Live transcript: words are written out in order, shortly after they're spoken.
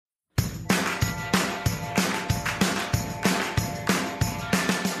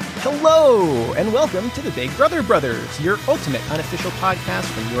Hello, and welcome to the Big Brother Brothers, your ultimate unofficial podcast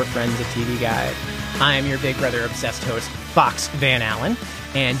from your friends at TV Guide. I'm your Big Brother obsessed host, Fox Van Allen,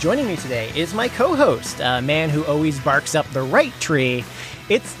 and joining me today is my co-host, a man who always barks up the right tree.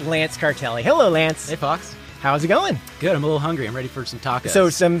 It's Lance Cartelli. Hello, Lance. Hey, Fox. How's it going? Good. I'm a little hungry. I'm ready for some tacos. So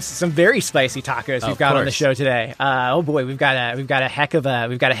some very spicy tacos we've got on the show today. Oh boy, we've got a heck of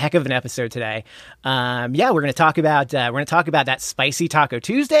an episode today. We're going to talk about that spicy Taco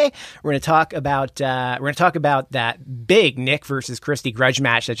Tuesday. We're going to talk about that big Nick versus Christie grudge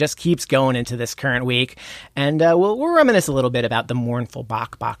match that just keeps going into this current week, and we'll reminisce a little bit about the mournful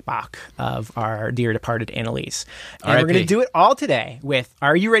bok of our dear departed Annalise. And we're going to do it all today with.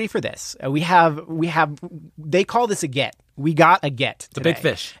 Are you ready for this? We have. They call this a get. We got a get today. It's a big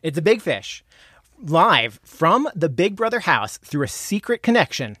fish. It's a big fish. Live from the Big Brother house through a secret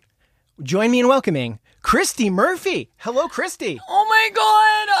connection. Join me in welcoming Christie Murphy. Hello, Christie. Oh my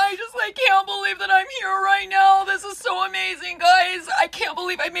God. I can't believe that I'm here right now. This is so amazing, guys. I can't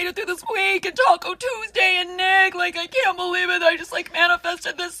believe I made it through this week and Taco Tuesday and Nick. I can't believe it. I just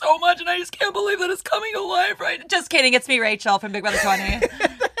manifested this so much and I just can't believe that it's coming to life right now. Just kidding. It's me, Rachel from Big Brother 20.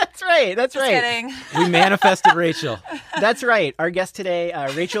 That's right. Just kidding. We manifested Rachel. That's right. Our guest today,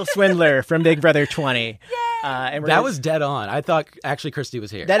 Rachel Swindler from Big Brother 20. Yay. And that was dead on. I thought actually Christie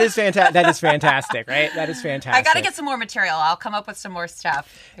was here. That is fantastic. That is fantastic, right? That is fantastic. I got to get some more material. I'll come up with some more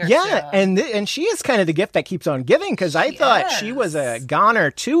stuff. And she is kind of the gift that keeps on giving, because I thought she was a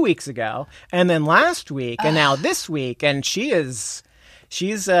goner 2 weeks ago, and then last week, and now this week, and she's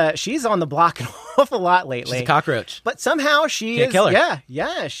on the block an awful lot lately. She's a cockroach. But somehow she Can't is kill her.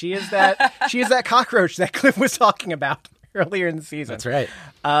 Yeah, she is that cockroach that Cliff was talking about earlier in the season. That's right.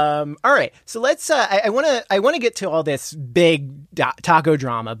 All right. So let's. I want to get to all this big taco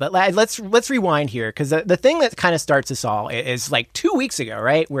drama, but let's rewind here, because the thing that kind of starts us all is 2 weeks ago,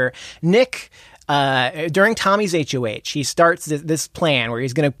 right? Where Nick, during Tommy's HOH, he starts this plan where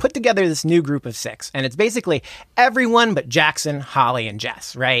he's going to put together this new group of 6, and it's basically everyone but Jackson, Holly, and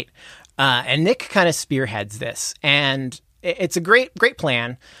Jess, right? And Nick kind of spearheads this, and it's a great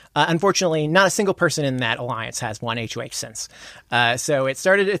plan. Unfortunately, not a single person in that alliance has won HOH since. So it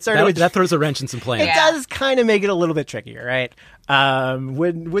started with that throws a wrench in some plans. It does kind of make it a little bit trickier, right?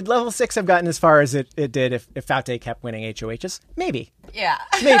 Would level 6 have gotten as far as it did if Faute kept winning HOHs? Maybe. Yeah.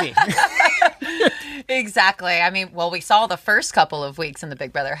 Maybe. Exactly. I mean, well, we saw the first couple of weeks in the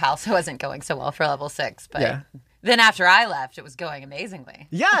Big Brother house. It wasn't going so well for level 6, but... Yeah. Then after I left, it was going amazingly.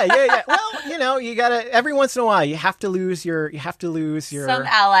 Yeah. Well, you gotta, every once in a while, you have to lose your some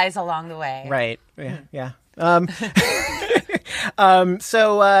allies along the way. Right. Yeah.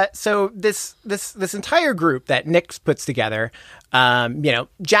 So this entire group that Nick puts together,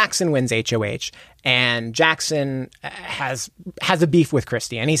 Jackson wins HOH, and Jackson has a beef with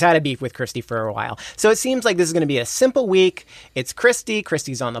Christie, and he's had a beef with Christie for a while. So it seems like this is going to be a simple week. It's Christie.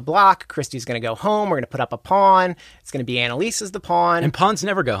 Christie's on the block. Christie's going to go home. We're going to put up a pawn. It's going to be Annalise as the pawn. And pawns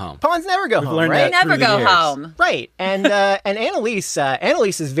never go home. Pawns never go home, right? They never go home. Right. And Annalise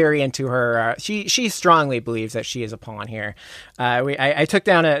is very into her. She strongly believes that she is a pawn here. I took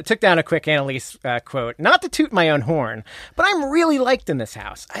down a quick Annalise quote. Not to toot my own horn, but I'm really liked in this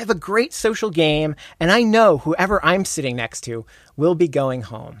house. I have a great social game, and I know whoever I'm sitting next to will be going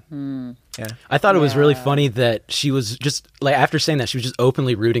home. Yeah. I thought it was really funny that she was just after saying that, she was just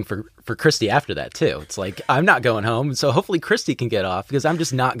openly rooting for Christie after that too. It's like, I'm not going home, so hopefully Christie can get off, because I'm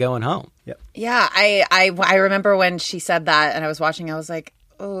just not going home. Yep. Yeah, I remember when she said that, and I was watching, I was like,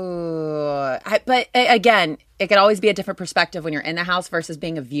 oh, but again, it could always be a different perspective when you're in the house versus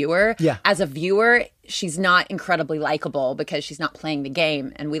being a viewer. Yeah. As a viewer, she's not incredibly likable because she's not playing the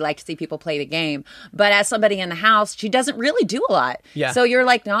game, and we like to see people play the game. But as somebody in the house, she doesn't really do a lot. Yeah. So you're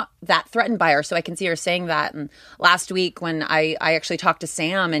not that threatened by her. So I can see her saying that. And last week when I actually talked to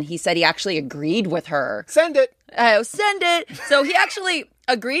Sam, and he said he actually agreed with her. Send it. Send it. So he actually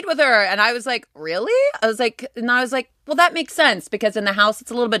agreed with her, and I was like, really? I was like, well, that makes sense, because in the house it's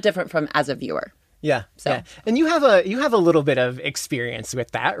a little bit different from as a viewer. Yeah. Yeah. And you have a little bit of experience with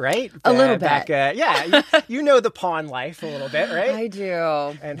that, right? A little bit. You know the pawn life a little bit, right? I do.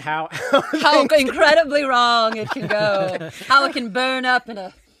 And how incredibly wrong it can go. How it can burn up in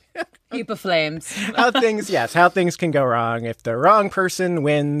a heap of flames. how things can go wrong if the wrong person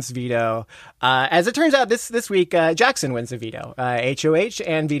wins veto. As it turns out, this week, Jackson wins the veto, HOH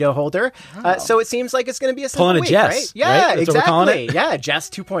and veto holder. So it seems like it's going to be a simple pulling week, a Jess, right? Yeah, right? That's exactly. what we're calling it? Yeah, Jess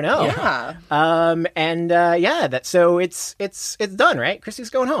 2.0. Yeah. So it's done, right? Christie's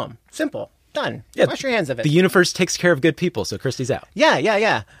going home. Simple. Done. Yeah, wash your hands of it. The universe takes care of good people, so Christie's out.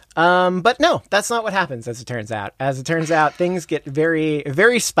 Yeah. But no, that's not what happens, as it turns out. As it turns out, things get very,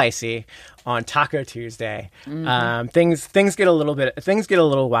 very spicy on Taco Tuesday. Things get a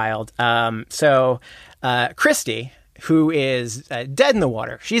little wild. So Christy, who is dead in the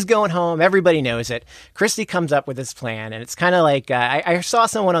water, she's going home. Everybody knows it. Christy comes up with this plan, and it's kind of like I saw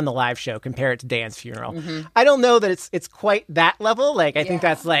someone on the live show compare it to Dan's funeral. I don't know that it's quite that level. Like I think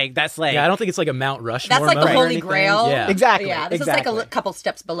that's like Yeah, I don't think it's like a Mount Rushmore. That's like the moment or Holy anything. Grail. Yeah, exactly. Yeah, this is like a couple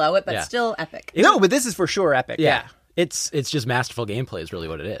steps below it, but still epic. No, but this is for sure epic. Yeah. It's just masterful gameplay is really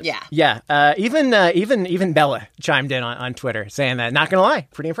what it is. Yeah. Yeah, even Bella chimed in on Twitter saying that. Not gonna lie,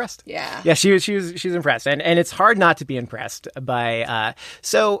 pretty impressed. Yeah, she was impressed, and it's hard not to be impressed by.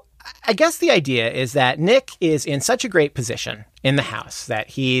 So I guess the idea is that Nick is in such a great position in the house that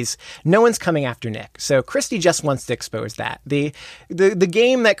no one's coming after Nick. So Christy just wants to expose that. The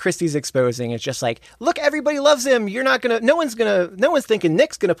game that Christy's exposing is just like, look, everybody loves him. No one's thinking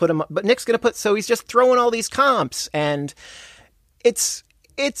Nick's gonna put him, but Nick's gonna put. So he's just throwing all these comps, and it's.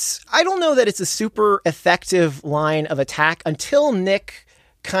 I don't know that it's a super effective line of attack until Nick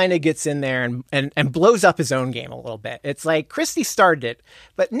kind of gets in there and blows up his own game a little bit. It's like Christy started it,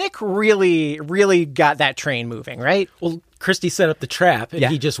 but Nick really, really got that train moving, right? Well, Christy set up the trap, and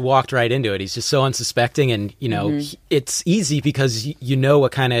he just walked right into it. He's just so unsuspecting, and it's easy because you know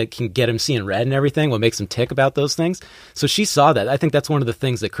what kind of can get him seeing red and everything, what makes him tick about those things. So she saw that. I think that's one of the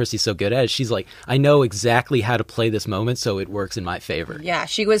things that Christy's so good at. Is she's like, I know exactly how to play this moment, so it works in my favor. Yeah,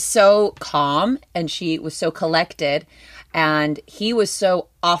 she was so calm, and she was so collected, and he was so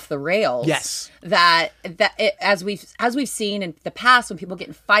off the rails. Yes. As we've seen in the past, when people get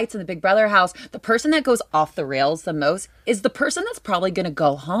in fights in the Big Brother house, the person that goes off the rails the most is the person that's probably going to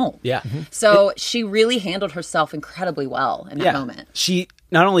go home. Yeah. So she really handled herself incredibly well in that moment. She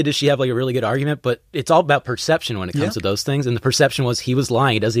not only does she have like a really good argument, but it's all about perception when it comes to those things. And the perception was he was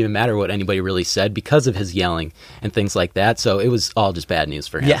lying. It doesn't even matter what anybody really said because of his yelling and things like that. So it was all just bad news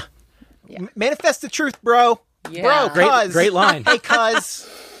for him. Yeah. Manifest the truth, bro. Yeah. Bro, great line. Hey, cuz.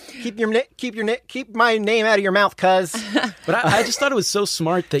 Keep my name out of your mouth, cuz. But I just thought it was so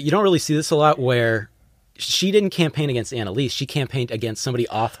smart that you don't really see this a lot where she didn't campaign against Annalise. She campaigned against somebody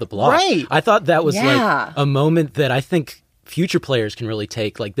off the block. Right. I thought that was like a moment that I think future players can really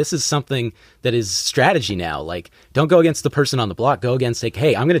take. Like, this is something that is strategy now. Like, don't go against the person on the block. Go against, like,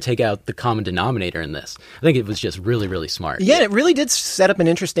 hey, I'm going to take out the common denominator in this. I think it was just really, really smart. Yeah, it really did set up an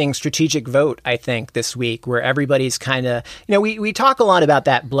interesting strategic vote, I think, this week, where everybody's kind of, we talk a lot about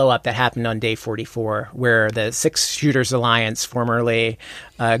that blow up that happened on day 44, where the Six Shooters Alliance, formerly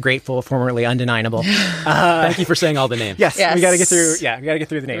Grateful, formerly Undeniable. Thank you for saying all the names. Yes. We got to get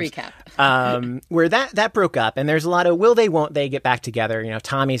through the names. Recap. Where that broke up, and there's a lot of will they, won't they get back together.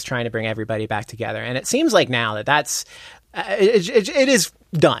 Tommy's trying to bring everybody back together, and it seems like now that's it is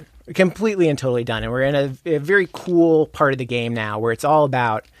done, completely and totally done, and we're in a very cool part of the game now where it's all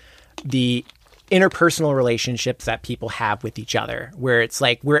about the interpersonal relationships that people have with each other, where it's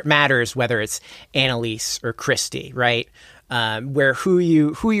like where it matters whether it's Annalise or Christy, right? Where who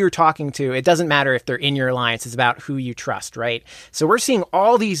you're talking to, it doesn't matter if they're in your alliance. It's about who you trust, right? So we're seeing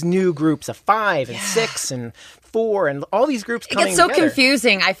all these new groups of 5 and 6 and 4 and all these groups coming together. It gets so together.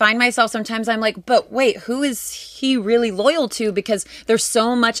 confusing. I find myself sometimes I'm like, but wait, who is he really loyal to? Because there's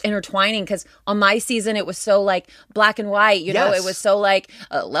so much intertwining. Because on my season, it was so like black and white. It was so like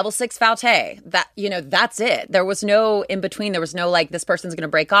level 6 Faute. That that's it. There was no in between. There was no like this person's going to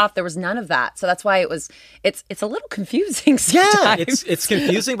break off. There was none of that. So that's why it's a little confusing. Sometimes. It's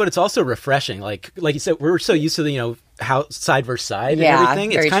confusing, but it's also refreshing. Like you said, we're so used to the how side versus side and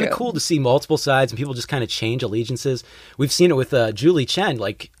everything. It's kind of cool to see multiple sides and people just kind of change allegiances. We've seen it with Julie Chen,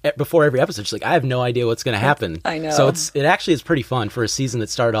 like before every episode. She's like, I have no idea what's going to happen. I know. So it actually is pretty fun for a season that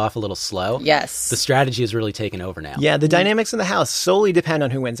started off a little slow. Yes. The strategy has really taken over now. Yeah, the dynamics in the house solely depend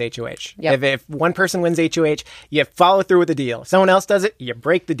on who wins HOH. Yep. If one person wins HOH, you follow through with the deal. If someone else does it, you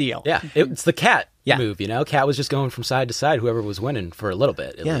break the deal. Yeah, it's the cat Yeah. move, Cat was just going from side to side, whoever was winning for a little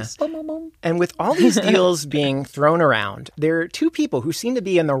bit, at least. And with all these deals being thrown around, there are two people who seem to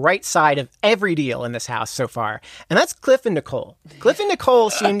be on the right side of every deal in this house so far. And that's Cliff and Nicole. Cliff and Nicole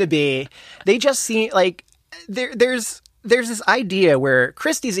seem to be, they just seem like there's this idea where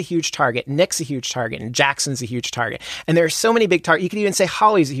Christy's a huge target, Nick's a huge target, and Jackson's a huge target. And there are so many big targets. You could even say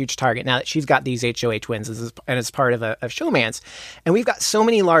Holly's a huge target now that she's got these HOH wins and is part of Showmance. And we've got so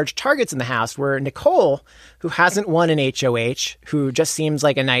many large targets in the house where Nicole, who hasn't won an HOH, who just seems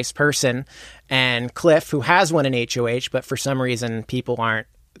like a nice person, and Cliff, who has won an HOH, but for some reason people aren't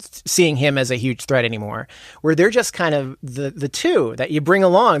seeing him as a huge threat anymore, where they're just kind of the two that you bring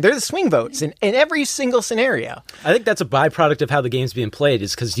along. They're the swing votes in every single scenario. I think that's a byproduct of how the game's being played,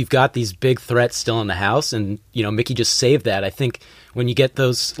 is because you've got these big threats still in the house, and, you know, Mickey just saved that. I think when you get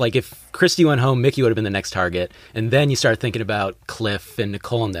those, like if Christie went home, Mickey would have been the next target, and then you start thinking about Cliff and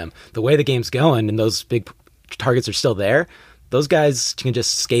Nicole and them. The way the game's going and those big targets are still there, those guys can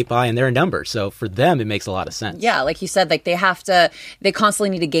just skate by and they're a number. So for them, it makes a lot of sense. Yeah, like you said, like they constantly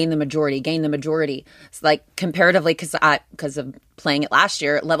need to gain the majority. It's like comparatively, because of playing it last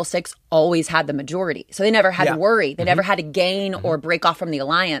year, level 6 always had the majority. So they never had to worry. They never had to gain or break off from the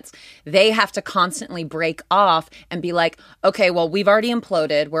alliance. They have to constantly break off and be like, okay, well, we've already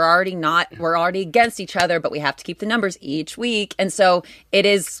imploded. We're already against each other, but we have to keep the numbers each week. And so it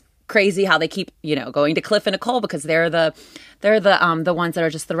is crazy how they keep, you know, going to Cliff and Nicole, because they're the ones that are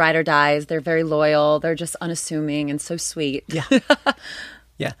just the ride or dies. They're very loyal. They're just unassuming and so sweet. Yeah.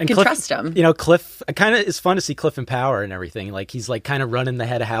 Yeah. And you can Cliff, trust him. You know, Cliff, kind of, it's fun to see Cliff in power and everything. Like, he's like kind of running the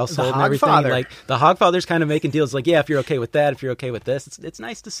head of household and everything. Like, the Hogfather's kind of making deals like, yeah, if you're okay with that, if you're okay with this, it's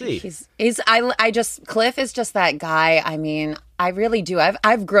nice to see. Cliff is just that guy. I mean, I really do.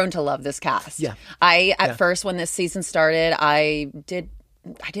 I've grown to love this cast. Yeah. At first, when this season started, I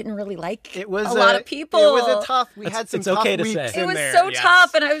didn't really like a lot of people. It was a tough. We had some tough okay to weeks. say. It was so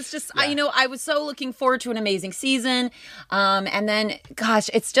tough, and I was just, I was so looking forward to an amazing season. And then, gosh,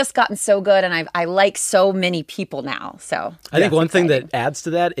 it's just gotten so good, and I like so many people now. So I think one thing that adds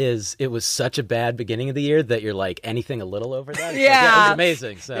to that is it was such a bad beginning of the year that you're like anything a little over that. It was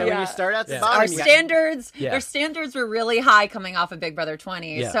amazing. So when you start at the bottom, our standards were really high coming off of Big Brother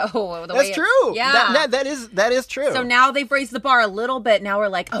 20. Yeah. So that's true. Yeah, that is true. So now they've raised the bar a little bit. Now we're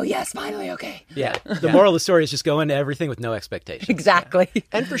like, oh yes, finally, okay. Yeah. The moral of the story is just go into everything with no expectations. Exactly. Yeah.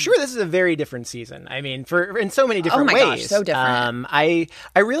 And for sure, this is a very different season. I mean, in so many different ways. Gosh, so different. I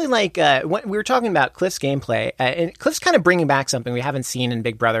really like when we were talking about Cliff's gameplay, and Cliff's kind of bringing back something we haven't seen in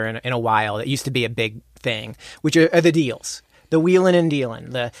Big Brother in a while that used to be a big thing, which are the deals. The wheeling and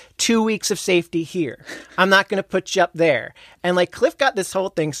dealing, the 2 weeks of safety here. I'm not going to put you up there. And like Cliff got this whole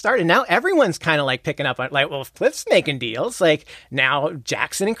thing started. Now everyone's kind of like picking up on like, well, if Cliff's making deals, like now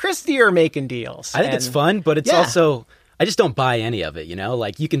Jackson and Christie are making deals. I think it's fun, but it's also, I just don't buy any of it, you know?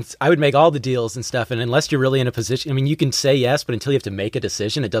 Like I would make all the deals and stuff, and unless you're really in a position, I mean, you can say yes, but until you have to make a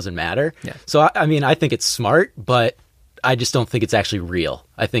decision, it doesn't matter. Yeah. So, I mean, I think it's smart, but I just don't think it's actually real.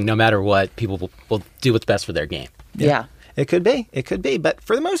 I think no matter what, people will do what's best for their game. Yeah. It could be. But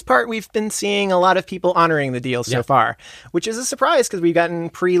for the most part, we've been seeing a lot of people honoring the deal so far, which is a surprise because we've gotten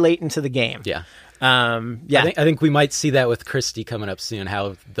pretty late into the game. Yeah. I think we might see that with Christie coming up soon,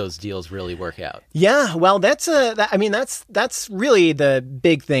 how those deals really work out. Yeah. Well, that's really the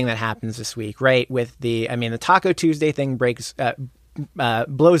big thing that happens this week, right? With the Taco Tuesday thing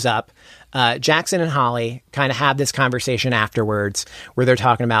blows up. Jackson and Holly kind of have this conversation afterwards where they're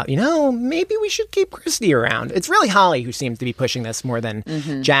talking about, maybe we should keep Christie around. It's really Holly who seems to be pushing this more than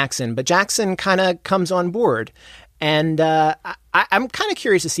Jackson, but Jackson kind of comes on board. And I'm kind of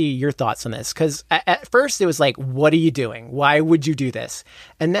curious to see your thoughts on this, because at first it was like, what are you doing? Why would you do this?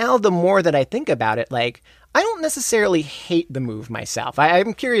 And now the more that I think about it, like, I don't necessarily hate the move myself.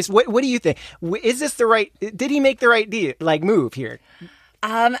 I'm curious, what do you think? Is this did he make the right move here?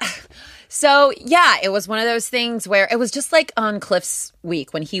 So, yeah, it was one of those things where it was just like on Cliff's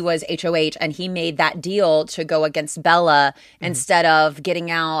week when he was HOH and he made that deal to go against Bella instead of getting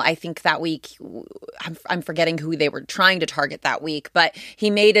out. I think that week, I'm forgetting who they were trying to target that week, but he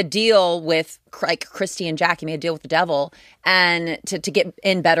made a deal with like Christie and Jack. He made a deal with the devil and to get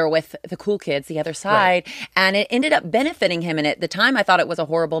in better with the cool kids, the other side. Right. And it ended up benefiting him. And at the time, I thought it was a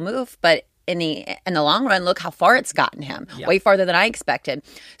horrible move, but in the long run, look how far it's gotten him. Yeah. Way farther than I expected.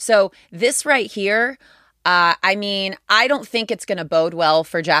 So this right here, I don't think it's going to bode well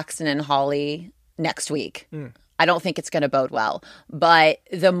for Jackson and Holly next week. I don't think it's going to bode well. But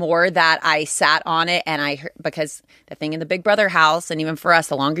the more that I sat on it and I heard, because the thing in the Big Brother house, and even for us,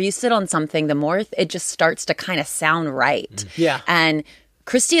 the longer you sit on something, the more it just starts to kind of sound right. Yeah. And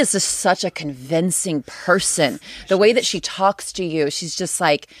Christie is just such a convincing person. The way that she talks to you, she's just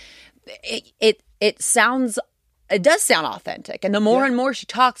like, it does sound authentic. And the more and more she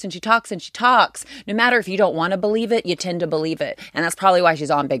talks and she talks and she talks, no matter if you don't want to believe it, you tend to believe it. And that's probably why she's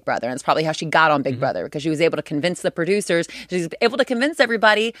on Big Brother. And it's probably how she got on Big Brother, because she was able to convince the producers. She's able to convince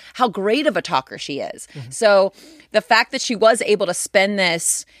everybody how great of a talker she is. So the fact that she was able to spend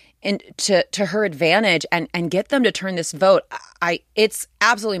this to her advantage and get them to turn this vote, it's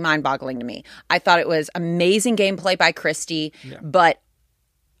absolutely mind-boggling to me. I thought it was amazing gameplay by Christie, but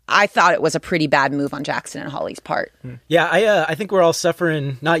I thought it was a pretty bad move on Jackson and Holly's part. Yeah, I think we're all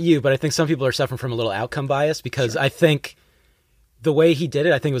suffering, not you, but I think some people are suffering from a little outcome bias because I think the way he did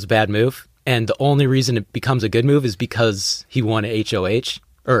it, I think it was a bad move. And the only reason it becomes a good move is because he won a HOH.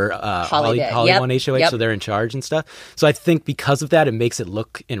 Or Holly won HOH, so they're in charge and stuff. So I think because of that, it makes it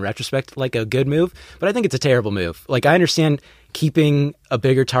look, in retrospect, like a good move. But I think it's a terrible move. Like, I understand keeping a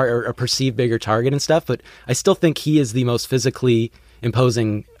bigger target or a perceived bigger target and stuff, but I still think he is the most physically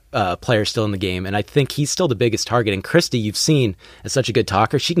imposing player still in the game, and I think he's still the biggest target. And Christy, you've seen, as such a good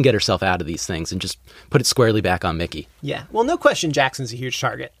talker, she can get herself out of these things and just put it squarely back on Mickey. Yeah, well, no question, Jackson's a huge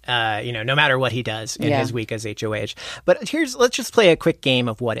target. No matter what he does in his week as HOH. But let's just play a quick game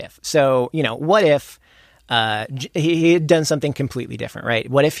of what if. So, what if he had done something completely different, right?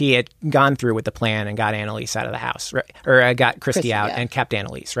 What if he had gone through with the plan and got Annalise out of the house, right? Or got Christy out and kept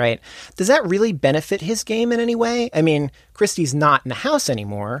Annalise, right? Does that really benefit his game in any way? I mean, Christy's not in the house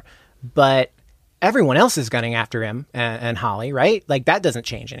anymore, but everyone else is gunning after him and Holly, right? Like, that doesn't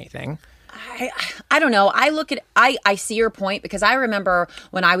change anything. I don't know. I see your point, because I remember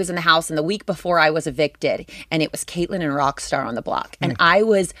when I was in the house and the week before I was evicted, and it was Kaitlyn and Rockstar on the block, and I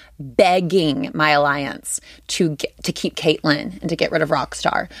was begging my alliance to keep Kaitlyn and to get rid of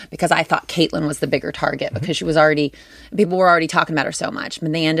Rockstar, because I thought Kaitlyn was the bigger target, because people were already talking about her so much,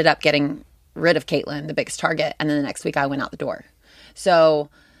 and they ended up getting rid of Kaitlyn, the biggest target, and then the next week I went out the door. So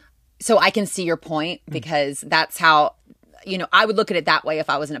I can see your point, because that's how. I would look at it that way if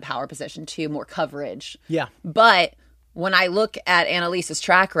I was in a power position too, more coverage. Yeah. But when I look at Annalise's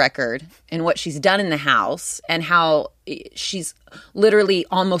track record and what she's done in the house and how she's literally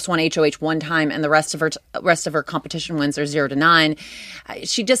almost won HOH one time and the rest of her competition wins are 0-9,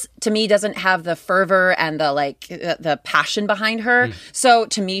 she just, to me, doesn't have the fervor and the passion behind her. So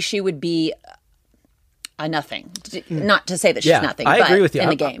to me, she would be a nothing. Not to say that she's nothing, I agree with you. In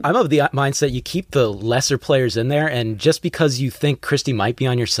the game. I'm of the mindset you keep the lesser players in there, and just because you think Christy might be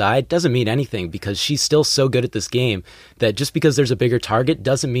on your side doesn't mean anything, because she's still so good at this game that just because there's a bigger target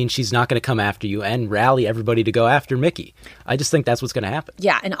doesn't mean she's not going to come after you and rally everybody to go after Mickey. I just think that's what's going to happen.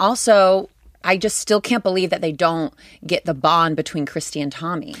 Yeah, and also, I just still can't believe that they don't get the bond between Christy and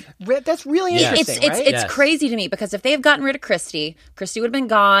Tommy. That's really interesting, right? It's crazy to me, because if they have gotten rid of Christy would have been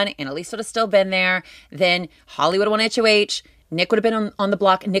gone, Annalise would have still been there, then Holly would have won HOH, Nick would have been on the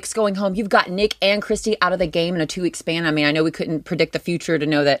block, Nick's going home. You've got Nick and Christy out of the game in a 2-week span. I mean, I know we couldn't predict the future to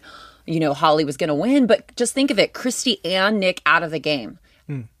know that, Holly was going to win, but just think of it, Christy and Nick out of the game.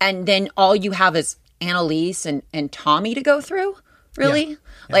 And then all you have is Annalise and Tommy to go through? Really? Yeah.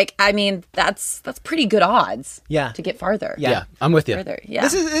 Like, I mean, that's pretty good odds. Yeah. To get farther. Yeah, I'm with you. Further. Yeah.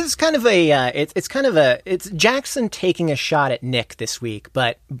 This is kind of it's Jackson taking a shot at Nick this week,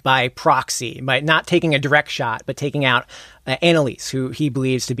 but by proxy, by not taking a direct shot, but taking out Annalise, who he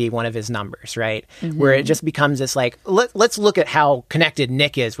believes to be one of his numbers, right? Where it just becomes this let's look at how connected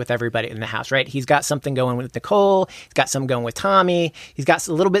Nick is with everybody in the house, right? He's got something going with Nicole, he's got something going with Tommy, he's got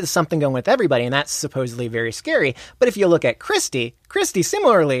a little bit of something going with everybody, and that's supposedly very scary. But if you look at Christy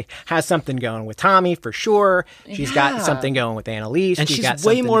similarly has something going with Tommy for sure. She's got something going with Annalise. And she's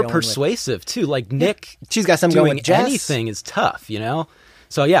way more persuasive too. Like Nick, she's got something going with Jess. Anything is tough,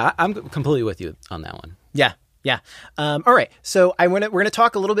 So yeah, I'm completely with you on that one. Yeah. All right. So we're going to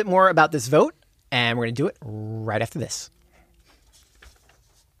talk a little bit more about this vote, and we're going to do it right after this.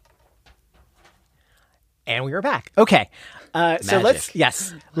 And we are back. Okay. So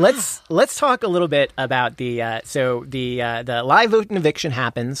let's talk a little bit about the live vote and eviction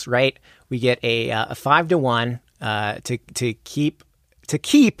happens, right? We get a 5-1 to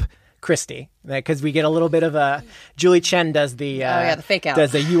keep Christy, because we get a little bit of a Julie Chen does the the fake out,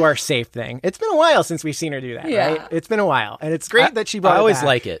 does the "you are safe" thing. It's been a while since we've seen her do that, right? It's been a while, and it's great that she brought. I always back.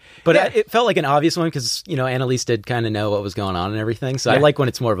 like it, but it felt like an obvious one because Annalise did kind of know what was going on and everything. So I like when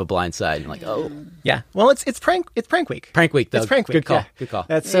it's more of a blind side and like, yeah. Well, it's prank week. Prank week, though. It's prank week. Good call. Yeah. Good call.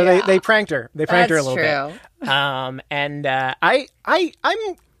 They pranked her. They pranked her a little true. bit. And I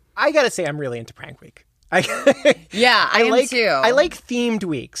gotta say, I'm really into prank week. I am too. I like themed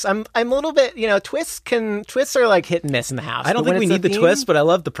weeks. I'm a little bit, twists are like hit and miss in the house. I don't think we need the twist, but I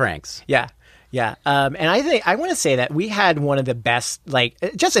love the pranks. Yeah. And I want to say that we had one of the best,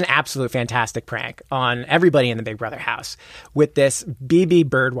 just an absolute fantastic prank on everybody in the Big Brother house with this BB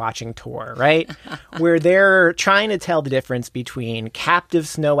bird watching tour, right? Where they're trying to tell the difference between captive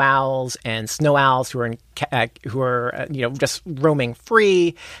snow owls and snow owls who are just roaming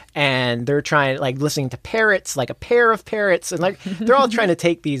free, and they're trying listening to parrots, like a pair of parrots, and they're all trying to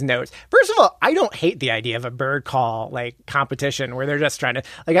take these notes. First of all, I don't hate the idea of a bird call competition where they're just trying to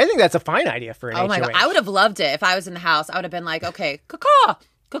I think that's a fine idea for an HOH. My God, I would have loved it if I was in the house. I would have been like, okay, caw-caw,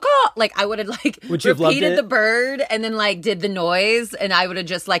 caw. Like I would have like Would you have loved repeated it? the bird and then like did the noise, and I would have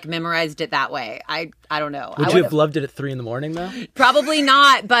just like memorized it that way. I don't know. Would you have loved it at 3 a.m. though? Probably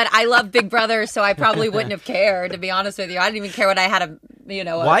not, but I love Big Brother, so I probably wouldn't have cared, to be honest with you. I didn't even care when I had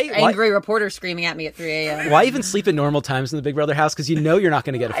angry reporter screaming at me at 3 a.m. Why even sleep at normal times in the Big Brother house? Because you know you're not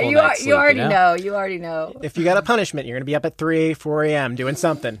going to get a full night's sleep. You already know. If you got a punishment, you're going to be up at 3, 4 a.m. doing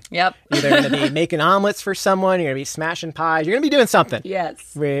something. Yep. Either going to be making omelets for someone, you're going to be smashing pies, you're going to be doing something.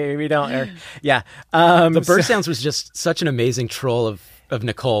 Yes. We don't. Yeah. The Bird Sounds was just such an amazing troll of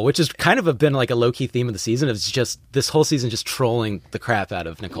Nicole, which has kind of been like a low-key theme of the season. It's just this whole season just trolling the crap out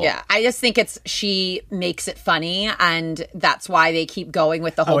of Nicole. Yeah, I just think she makes it funny, and that's why they keep going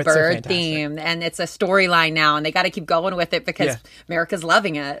with the whole bird theme. And it's a storyline now, and they got to keep going with it because America's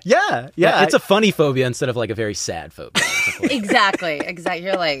loving it. Yeah. It's a funny phobia instead of like a very sad phobia. Exactly.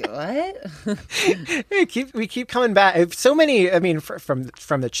 You're like, what? we keep coming back. So many. I mean, from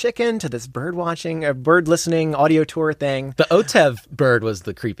the chicken to this bird watching, bird listening audio tour thing. The Otev bird was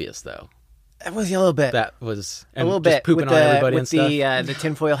the creepiest, though. That was a little bit. That was a little bit pooping on everybody and stuff. The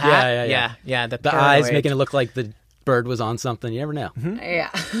tinfoil hat. Yeah. The eyes making it look like the bird was on something. You never know. Mm-hmm.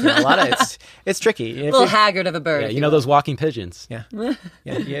 Yeah. A lot of it's tricky. A little haggard of a bird. Yeah, you know those walking pigeons. Yeah.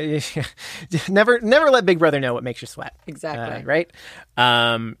 Never let Big Brother know what makes you sweat. Exactly. Right.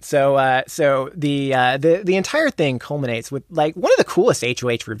 So the entire thing culminates with like one of the coolest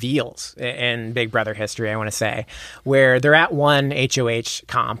HOH reveals in Big Brother history, I want to say, where they're at one HOH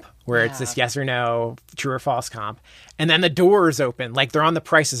comp where it's this yes or no, true or false comp. And then the doors open, like they're on The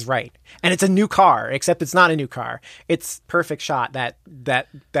Price is Right. And it's a new car, except it's not a new car. It's perfect shot, that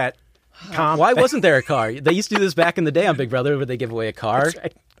comp. Why wasn't there a car? They used to do this back in the day on Big Brother where they give away a car.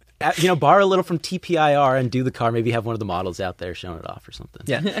 That's right. Borrow a little from TPIR and do the car. Maybe have one of the models out there showing it off or something.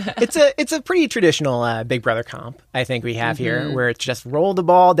 Yeah, it's a pretty traditional Big Brother comp, I think we have here, where it's just roll the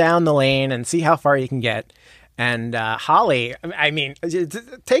ball down the lane and see how far you can get. And Holly, I mean,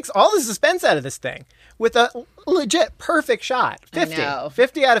 it takes all the suspense out of this thing with a legit perfect shot. 50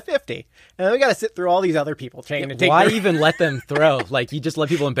 out of 50. And then we got to sit through all these other people trying to take. Why even let them throw? Like, you just let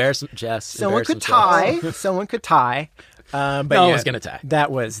people embarrass Jess. Someone could tie. But no one was going to tie. That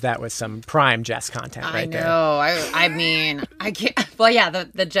was some prime Jess content right there. I mean, I can't. Well, yeah,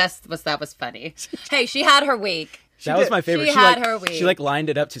 the Jess that was funny. Hey, she had her week. That was my favorite. She had her week. She lined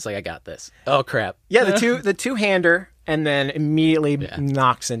it up. She's like, I got this. Oh crap. Yeah, the two-hander, and then immediately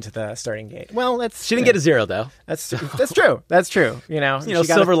knocks into the starting gate. Well, she didn't get a 0 though. That's true. That's true. She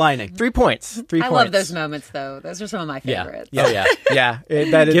silver lining. 3 points. I love those moments though. Those are some of my favorites. Yeah.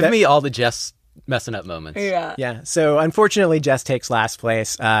 Give me all the Jess messing up moments. Yeah. So unfortunately, Jess takes last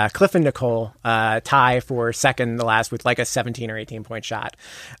place. Cliff and Nicole tie for second to last with like a 17 or 18 point shot.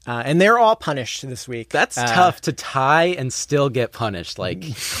 And they're all punished this week. That's tough to tie and still get punished. Like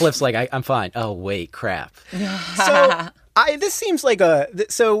Cliff's like, I'm fine. Oh, wait, crap. So this seems like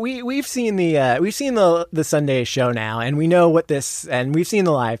we've seen the Sunday show now, and we know what this, and we've seen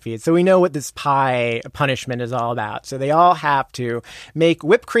the live feed, so we know what this pie punishment is all about. So they all have to make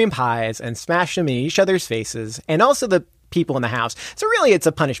whipped cream pies and smash them in each other's faces, and also the people in the house. So really, it's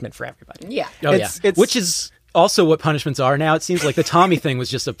a punishment for everybody. Yeah. It's which is also what punishments are now. It seems like the Tommy thing was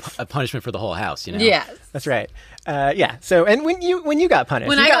just a punishment for the whole house. Yes. That's right. So, and when you got punished,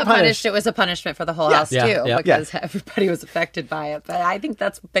 when I got punished, it was a punishment for the whole house too, because everybody was affected by it. But I think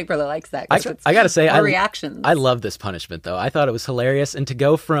that's Big Brother likes that. I got to say, reactions. I love this punishment though. I thought it was hilarious, and to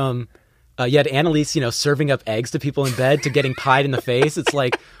go from you had Annalise, serving up eggs to people in bed to getting pied in the face. It's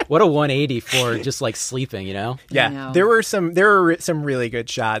like, what a 180 for just like sleeping, Yeah, there were some really good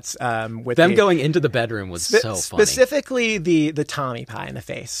shots with them going into the bedroom was so funny. Specifically the Tommy pie in the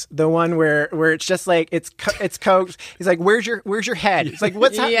face, the one where it's just like it's coaxed. He's like, "Where's your head?" It's like,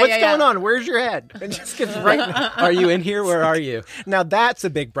 what's going on? Where's your head? It just gets right. Are you in here? Where are you? Now that's a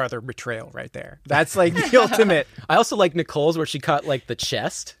Big Brother betrayal right there. That's like the ultimate. I also like Nicole's where she cut like the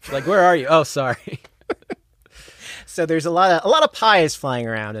chest. Like, where are you? Oh, sorry. So there's a lot of pies flying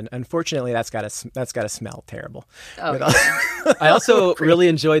around, and unfortunately, that's got to smell terrible. Oh, I also really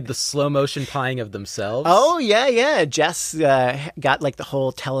enjoyed the slow motion pieing of themselves. Oh yeah. Jess got like the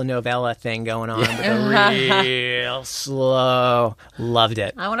whole telenovela thing going on, but the real slow. Loved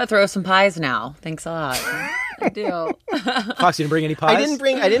it. I want to throw some pies now. Thanks a lot. I do. Fox, you didn't bring any pies? I didn't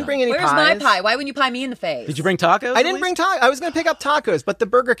bring any pies. Where's my pie? Why wouldn't you pie me in the face? Did you bring tacos? I didn't bring tacos. I was going to pick up tacos, but the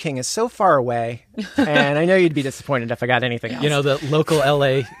Burger King is so far away, and I know you'd be disappointed if I got anything else. The local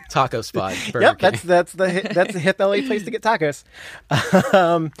LA taco spot. Burger King. That's the hip LA place to get tacos.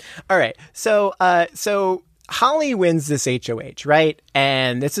 All right, so Holly wins this HOH, right?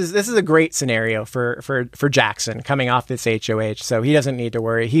 And this is a great scenario for Jackson coming off this HOH, so he doesn't need to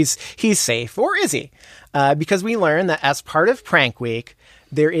worry. He's safe, or is he? Because we learn that as part of Prank Week,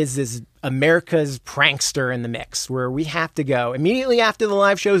 there is this America's Prankster in the mix where we have to go immediately after the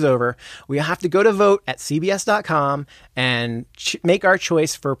live show's over. We have to go to vote at CBS.com and make our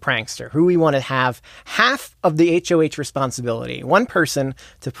choice for Prankster, who we want to have half of the HOH responsibility, one person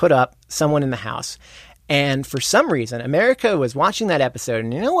to put up someone in the house. And for some reason, America was watching that episode,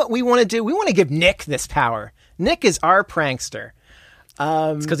 and you know what we want to do? We want to give Nick this power. Nick is our prankster.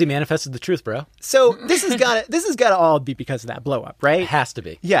 It's because he manifested the truth, bro. So this has got to all be because of that blow up, right? It has to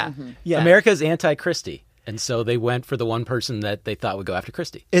be. Yeah, yeah. America's anti-Christie, and so they went for the one person that they thought would go after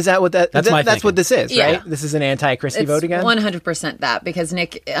Christie. Is that what that's what this is, Yeah. right? This is an anti-Christie vote again. 100% that, because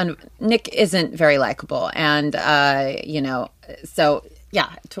Nick isn't very likable, and so. Yeah,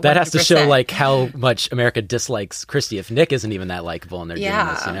 that has to show like how much America dislikes Christie if Nick isn't even that likable and they're doing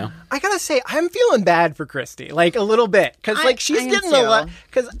this, you know? I gotta say, I'm feeling bad for Christie, like a little bit, because like she's getting a lot.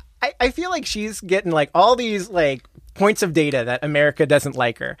 Because I feel like she's getting like all these like points of data that America doesn't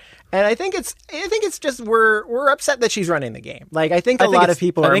like her, and I think it's just we're upset that she's running the game. Like I think a lot of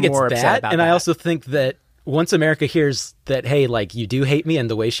people are more upset about that. And I also think that once America hears that, hey, like, you do hate me, and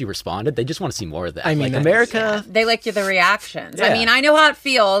the way she responded, they just want to see more of that. I mean, like, America... They like the reactions. Yeah. I mean, I know how it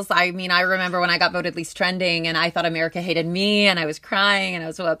feels. I mean, I remember when I got voted least trending, and I thought America hated me, and I was crying, and I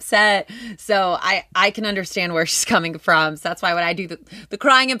was so upset. So I can understand where she's coming from. So that's why when I do the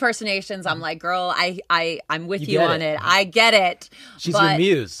crying impersonations, I'm like, girl, I'm with you on it. I get it. She's your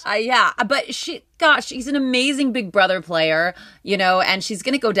muse. Yeah, but she's an amazing Big Brother player, you know, and she's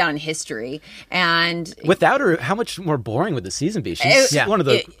going to go down in history. And without her, how much more boring would the season be? She's one of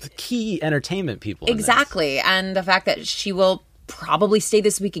the key entertainment people. Exactly. And the fact that she will probably stay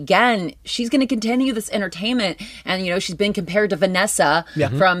this week again, she's going to continue this entertainment. And, you know, she's been compared to Vanessa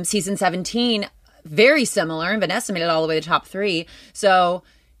from season 17. Very similar. And Vanessa made it all the way to the top 3. So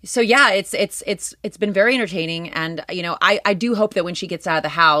yeah, it's been very entertaining. And, you know, I do hope that when she gets out of the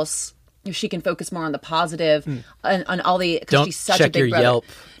house, she can focus more on the positive and on all the. Don't she's such check a big your brother. Yelp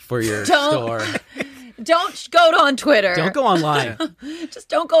for your store. Don't go on Twitter. Don't go online. Just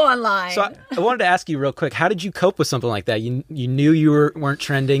don't go online. So I wanted to ask you real quick, how did you cope with something like that? You knew you weren't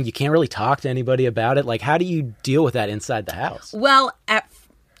trending. You can't really talk to anybody about it. Like, how do you deal with that inside the house? Well,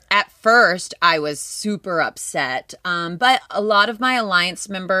 at first, I was super upset. But a lot of my Alliance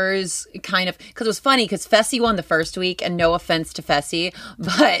members kind of, because it was funny, because Fessy won the first week, and no offense to Fessy,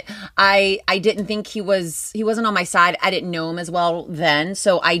 but I didn't think he wasn't on my side. I didn't know him as well then,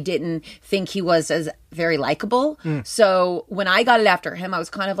 so I didn't think he was as very likable. So when I got it after him, I was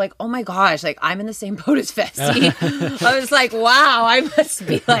kind of like, oh my gosh, like I'm in the same boat as Fessy. I was like, wow, I must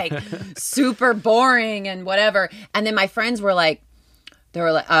be like super boring and whatever. And then my friends were like,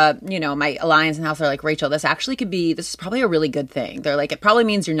 you know, my Alliance and House are like, Rachel, this is probably a really good thing. They're like, it probably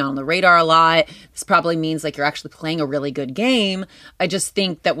means you're not on the radar a lot. This probably means like you're actually playing a really good game. I just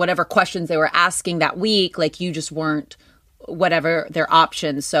think that whatever questions they were asking that week, like you just weren't whatever their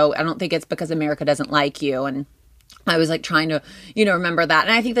options. So I don't think it's because America doesn't like you. And I was like trying to, you know, remember that.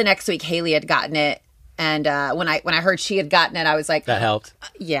 And I think the next week Haley had gotten it. And when I heard she had gotten it, I was like, that helped.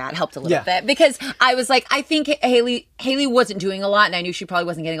 Yeah, it helped a little bit, because I was like, I think Haley wasn't doing a lot, and I knew she probably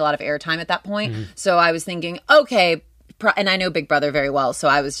wasn't getting a lot of airtime at that point. So I was thinking, okay, and I know Big Brother very well, so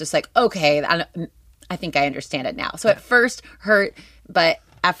I was just like, okay, I think I understand it now. So at first hurt, but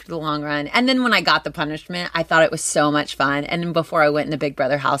after the long run, and then when I got the punishment, I thought it was so much fun. And then before I went in the Big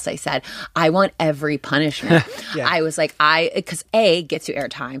Brother house, I said, I want every punishment. I was like, because A, gets you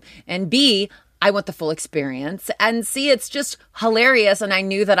airtime, and B, I want the full experience, and C, it's just hilarious, and I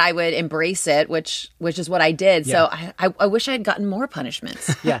knew that I would embrace it, which is what I did. So I wish I had gotten more punishments.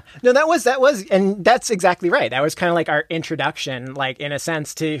 No, that was, and that's exactly right. That was kind of like our introduction, like in a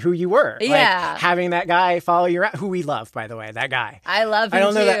sense, to who you were. Like, having that guy follow you around, who we love, by the way, that guy. I love him I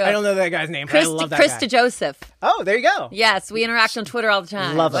don't know too. I don't know that guy's name, but I love that guy. Krista Joseph. Oh, there you go. Yes, we interact on Twitter all the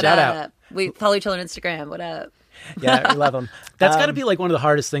time. Love it. Shout out. We follow each other on Instagram. What up? Yeah, we love him. That's got to be like one of the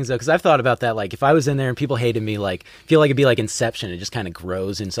hardest things, though, because I've thought about that. Like, if I was in there and people hated me, like, I feel like it'd be like Inception. It just kind of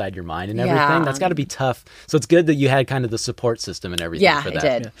grows inside your mind and everything. Yeah. That's got to be tough. So it's good that you had kind of the support system and everything for that.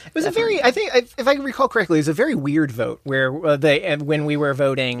 Yeah, it did. It was a very, I think, if I recall correctly, it was a very weird vote where when we were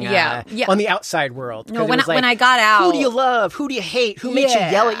voting on the outside world. No, when I got out. Who do you love? Who do you hate? Who makes you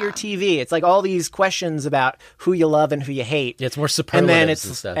yell at your TV? It's like all these questions about who you love and who you hate. Yeah, it's more superlatives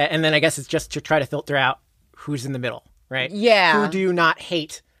and stuff. And then I guess it's just to try to filter out who's in the middle. Right? Yeah. Who do you not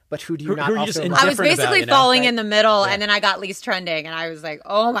hate but who do you not who are you also just love? I was basically falling Right. in the middle, and then I got least trending, and I was like,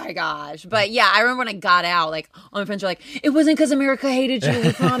 oh my gosh. But yeah, I remember when I got out, like, all my friends were like, it wasn't because America hated you,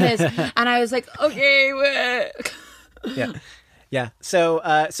 we promise. And I was like, okay, Yeah. Yeah. So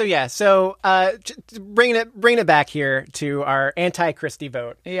bringing it back here to our anti-Christie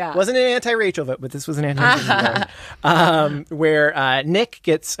vote. Yeah. Wasn't an anti-Rachel vote, but this was an anti-Christie vote. Where Nick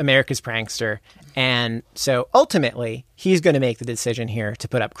gets America's Prankster. And so ultimately, he's going to make the decision here to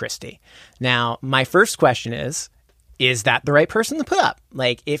put up Christie. Now, my first question is that the right person to put up?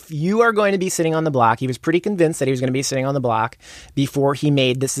 Like, if you are going to be sitting on the block, he was pretty convinced that he was going to be sitting on the block before he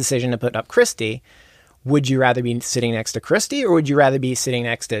made this decision to put up Christie. Would you rather be sitting next to Christie or would you rather be sitting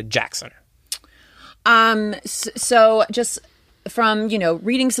next to Jackson? So just from,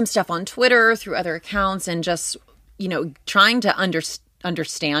 reading some stuff on Twitter through other accounts and just, trying to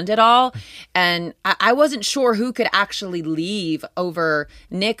understand it all. And I wasn't sure who could actually leave over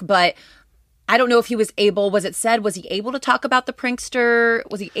Nick, but I don't know if he was able, was he able to talk about the prankster?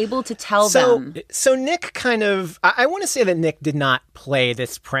 Was he able to tell them? So Nick I want to say that Nick did not play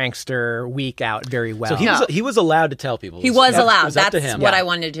this prankster week out very well. So he was allowed to tell people. He was allowed. It was up to That's him. what I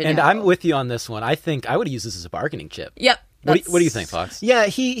wanted to know. And I'm with you on this one. I think I would use this as a bargaining chip. Yep. What do you think, Fox? Yeah,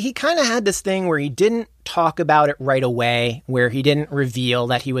 he kind of had this thing where he didn't talk about it right away, where he didn't reveal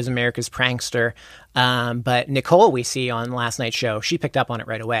that he was America's Prankster. But Nicole, we see on last night's show, she picked up on it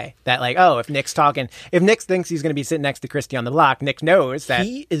right away. That if Nick thinks he's going to be sitting next to Christie on the block, Nick knows that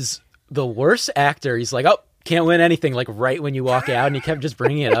He is the worst actor. He's like, can't win anything, like right when you walk out, and he kept just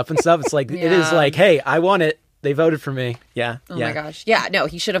bringing it up and stuff. It's like, it is like, hey, I want it. They voted for me. Yeah. Oh my gosh. Yeah, no,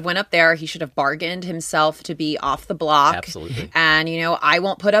 he should have went up there. He should have bargained himself to be off the block. Absolutely. And, I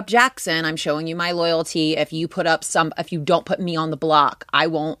won't put up Jackson. I'm showing you my loyalty. If you don't put me on the block, I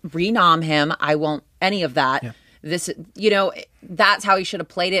won't renom him. I won't any of that. Yeah. This, that's how he should have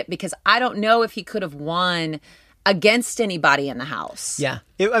played it, because I don't know if he could have won against anybody in the house. Yeah.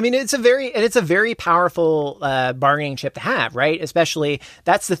 It's a very powerful bargaining chip to have, right? Especially,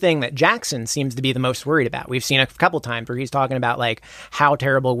 that's the thing that Jackson seems to be the most worried about. We've seen a couple times where he's talking about, like, how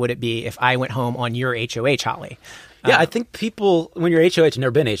terrible would it be if I went home on your HOH, Holly? Yeah, I think people, when you're HOH,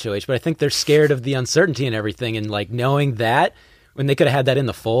 never been HOH, but I think they're scared of the uncertainty and everything, and like knowing that when they could have had that in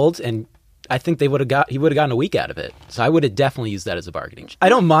the fold, and I think he would have gotten a week out of it. So I would have definitely used that as a bargaining chip. I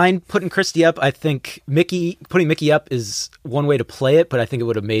don't mind putting Christie up. I think putting Mickey up is one way to play it, but I think it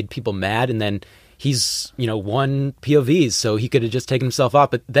would have made people mad. And then he's, won POVs, so he could have just taken himself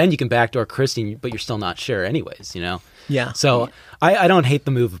off. But then you can backdoor Christie, but you're still not sure anyways, Yeah. So I don't hate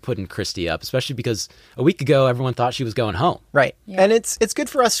the move of putting Christie up, especially because a week ago everyone thought she was going home. Right. Yeah. And it's good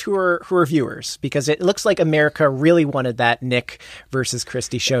for us who are viewers, because it looks like America really wanted that Nick versus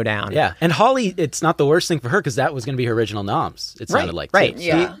Christie showdown. Yeah. And Holly, it's not the worst thing for her because that was going to be her original noms. It sounded like. Right. Too.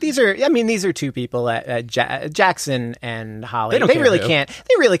 Yeah. These are two people, Jackson and Holly. They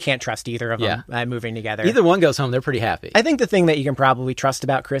really can't trust either of them moving together. Either one goes home, they're pretty happy. I think the thing that you can probably trust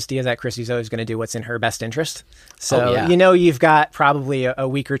about Christie is that Christie's always going to do what's in her best interest. So, you've got probably a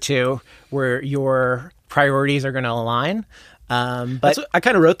week or two where your priorities are going to align. But I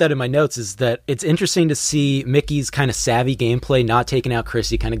kind of wrote that in my notes, is that it's interesting to see Mickey's kind of savvy gameplay, not taking out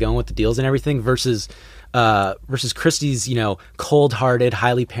Christie, kind of going with the deals and everything, versus Christie's, cold-hearted,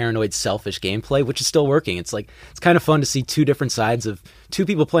 highly paranoid, selfish gameplay, which is still working. It's kind of fun to see two different sides of two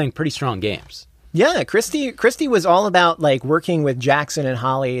people playing pretty strong games. yeah, Christie was all about like working with Jackson and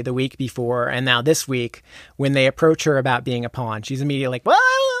Holly the week before, and now this week when they approach her about being a pawn, she's immediately like, well,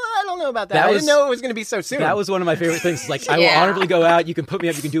 I don't know about that. I didn't know it was going to be so soon. That was one of my favorite things. Like, I will honorably go out. You can put me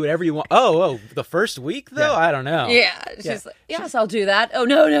up. You can do whatever you want. Oh, the first week though, I don't know. Yeah, she's like, yes, I'll do that. Oh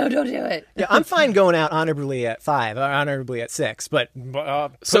no, don't do it. Yeah, I'm fine going out honorably at 5 or honorably at 6, but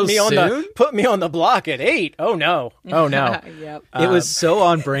So put me on the block at 8. Oh no. Yep. It was so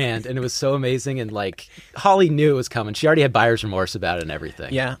on brand, and it was so amazing. And like, Holly knew it was coming. She already had buyer's remorse about it and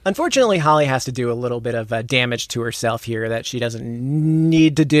everything. Yeah. Unfortunately, Holly has to do a little bit of damage to herself here that she doesn't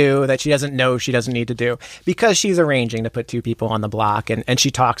need to do, that she doesn't know she doesn't need to do, because she's arranging to put two people on the block, and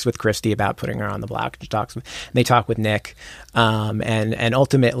she talks with Christie about putting her on the block. They talk with Nick, and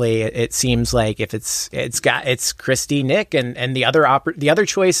ultimately it seems like if it's Christie, Nick, and the other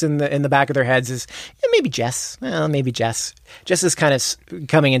choice in the back of their heads is maybe Jess. Well, maybe Jess. Jess is kind of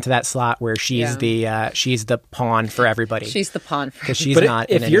coming into that slot where she's the pawn for everybody. She's the pawn because she's but not.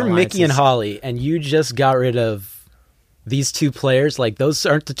 If in you're any Mickey and alliances. Holly and you just got rid of these two players, like those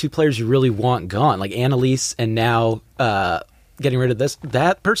aren't the two players you really want gone. Like Annalise and now getting rid of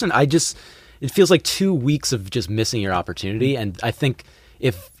that person, it feels like 2 weeks of just missing your opportunity. And I think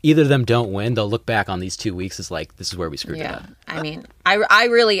if either of them don't win, they'll look back on these 2 weeks as like, this is where we screwed it up. I mean, I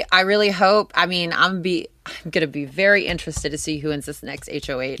really hope. I mean, I'm going to be very interested to see who wins this next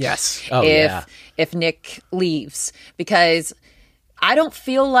HOH. Yes. If Nick leaves, because I don't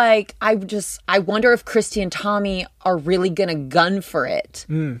feel like I wonder if Christy and Tommy are really going to gun for it.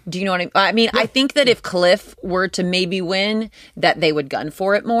 Do you know what I mean? I mean, I think that if Cliff were to maybe win, that they would gun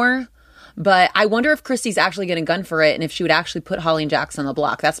for it more. But I wonder if Christy's actually going to gun for it and if she would actually put Holly and Jax on the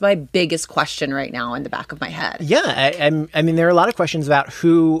block. That's my biggest question right now in the back of my head. Yeah, I mean, there are a lot of questions about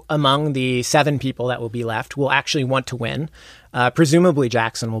who among the 7 people that will be left will actually want to win. Presumably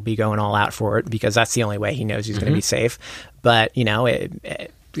Jackson will be going all out for it because that's the only way he knows he's going to be safe. But, you know,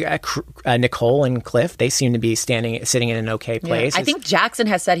 Nicole and Cliff, they seem to be sitting in an okay place. I think Jackson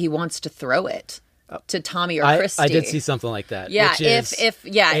has said he wants to throw it to Tommy or Christy. I did see something like that. Yeah, which is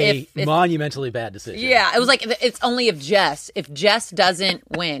if monumentally bad decision. Yeah, it was like it's only if Jess doesn't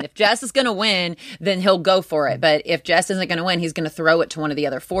win. If Jess is going to win, then he'll go for it. But if Jess isn't going to win, he's going to throw it to one of the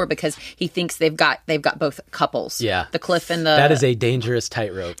other 4 because he thinks they've got both couples. Yeah, the Cliff and the that is a dangerous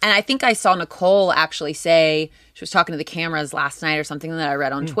tightrope. And I think I saw Nicole actually say, she was talking to the cameras last night or something that I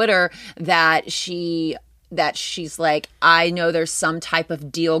read on Twitter, that she's like, I know there's some type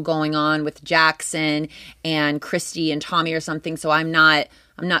of deal going on with Jackson and Christy and Tommy or something, so I'm not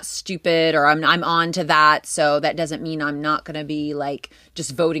stupid, or I'm on to that, so that doesn't mean I'm not going to be like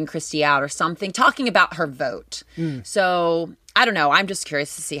just voting Christy out or something, talking about her vote. So I don't know. I'm just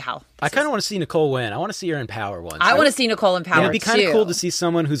curious to see how. I kind of want to see Nicole win. I want to see her in power once. I want to see Nicole in power. It'd be kind of cool to see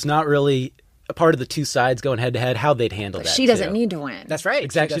someone who's not really a part of the 2 sides going head to head, how they'd handle that. She doesn't need to win. That's right.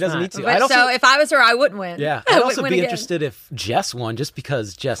 Exactly. She doesn't need to. But so if I was her, I wouldn't win. Yeah. I'd also be interested if Jess won, just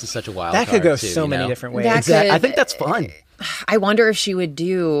because Jess is such a wild card. That could go too, so many different ways. Exactly. I think that's fun. I wonder if she would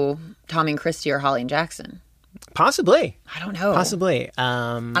do Tommy and Christy or Holly and Jackson. Possibly. I don't know. Possibly.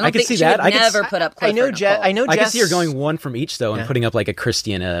 I could see that. I never put up Cliff I know Jess. I could see her going 1 from each, though, and putting up like a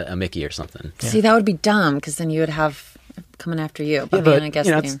Christy and a Mickey or something. Yeah. See, that would be dumb, because then you would have coming after you. But, I guess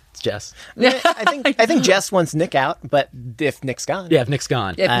it's Jess. I think Jess wants Nick out, but if Nick's gone. Yeah, if Nick's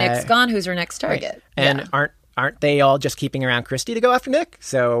gone. If Nick's gone, who's her next target? Right. And aren't they all just keeping around Christy to go after Nick?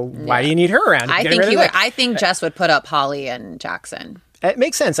 So why do you need her around? I think Jess would put up Holly and Jackson. It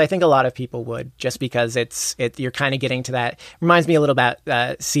makes sense. I think a lot of people would, just because you're kind of getting to that. Reminds me a little about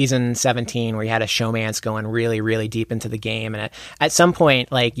season 17, where you had a showmance going really, really deep into the game. And at some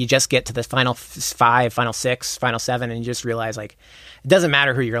point, like, you just get to the final 5, final 6, final 7, and you just realize, like, it doesn't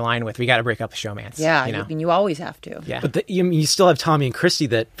matter who you're aligned with. We got to break up a showmance. Yeah, you know? you always have to. Yeah. But you still have Tommy and Christy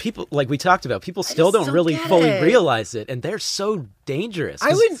that people, like we talked about, people still don't really fully realize it, and they're so dangerous.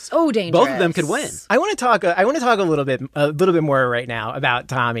 So dangerous. Both of them could win. I want to talk a little bit more right now about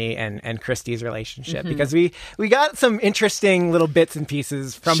Tommy and Christy's relationship, because we got some interesting little bits and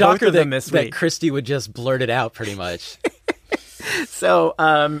pieces from both of them this week. That Christy would just blurt it out pretty much. So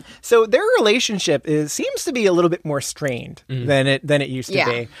their relationship seems to be a little bit more strained than it used to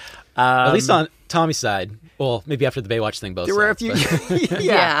be. At least on Tommy's side. Well, maybe after the Baywatch thing, both there were a few.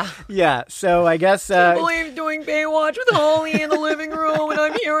 Yeah. So I guess. I can't believe doing Baywatch with Holly in the living room, and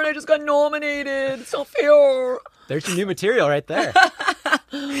I'm here and I just got nominated. It's not fair. There's your new material right there.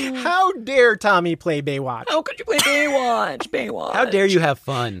 How dare Tommy play Baywatch? How could you play Baywatch? How dare you have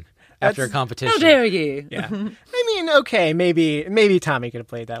fun after a competition? How dare you? Yeah. I mean, okay, maybe Tommy could have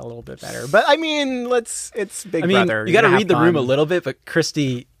played that a little bit better, but I mean, it's Big Brother. You got to read the room a little bit, but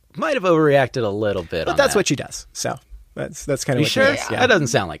Christy might have overreacted a little bit. But that's what she does. So that's kind of what sure? she does. Yeah. That doesn't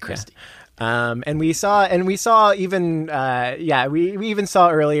sound like Christy. Yeah. And we saw even we even saw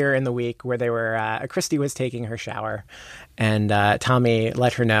earlier in the week where they were Christy was taking her shower, and Tommy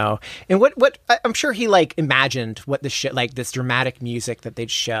let her know. And what I'm sure he imagined what this dramatic music that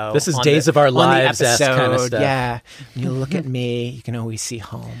they'd show. This is Days of Our Lives episode. Kind of stuff. Yeah, you look at me, you can always see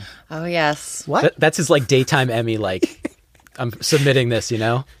home. Oh yes. What? That's his daytime Emmy. I'm submitting this.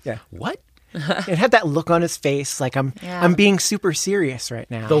 Yeah. What? It had that look on his face, like I'm being super serious right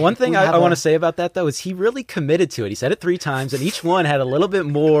now. The one thing I want to say about that, though, is he really committed to it. He said it 3 times, and each one had a little bit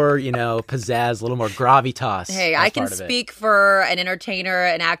more, pizzazz, a little more gravitas. Hey, I can speak for an entertainer,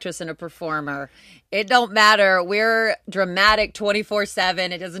 an actress, and a performer. It don't matter. We're dramatic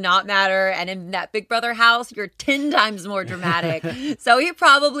 24/7. It does not matter. And in that Big Brother house, you're 10 times more dramatic. So he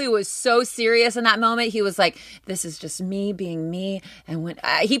probably was so serious in that moment. He was like, this is just me being me. And when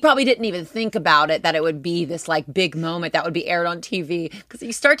he probably didn't even think about it, that it would be this big moment that would be aired on TV. Because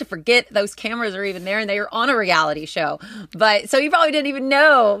you start to forget those cameras are even there and they are on a reality show. But so he probably didn't even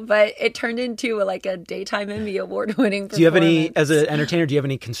know. But it turned into a daytime Emmy award winning performance. As an entertainer, do you have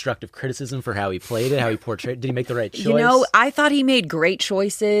any constructive criticism for how he played played it, how he portrayed? Did he make the right choice? You know, I thought he made great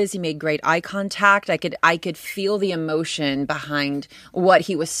choices. He made great eye contact. I could feel the emotion behind what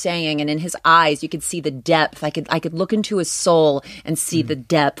he was saying, and in his eyes, you could see the depth. I could look into his soul and see the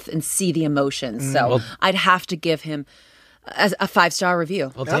depth and see the emotions. So I'd have to give him a 5-star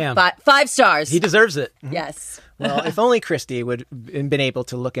review. Well, damn. 5 stars. He deserves it. Yes. Well, if only Christy would have been able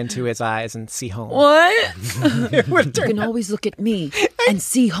to look into his eyes and see home. What? You can always look at me and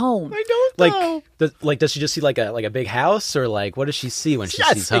see home. I don't know. Does she just see like a big house, or like what does she see when she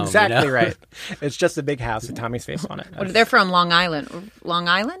sees home? Exactly, you know? right. It's just a big house with Tommy's face on it. They're from Long Island. Long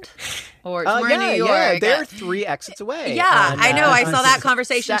Island? Or somewhere in New York? Yeah, they're 3 exits away. Yeah, I know. I saw that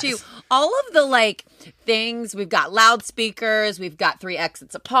conversation too. All of the things, we've got loudspeakers, we've got 3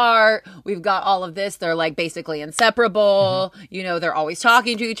 exits apart, we've got all of this. They're basically inseparable. Mm-hmm. You know, they're always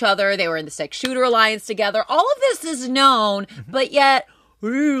talking to each other. They were in the 6 Shooter Alliance together. All of this is known, but yet we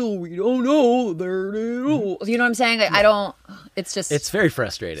don't know. You know what I'm saying? I don't. It's very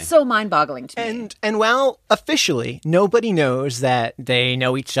frustrating. So mind-boggling to me. And while officially nobody knows that they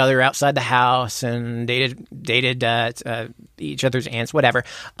know each other outside the house and dated each other's aunts, whatever.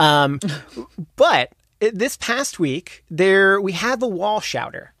 But this past week, we had the wall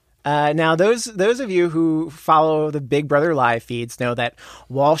shouter. Now, those of you who follow the Big Brother live feeds know that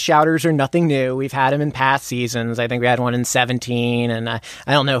wall shouters are nothing new. We've had them in past seasons. I think we had one in 17, and I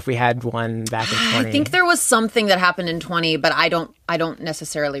don't know if we had one back in 20. I think there was something that happened in 20, but I don't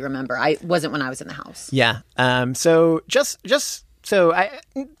necessarily remember. I wasn't when I was in the house. Yeah. So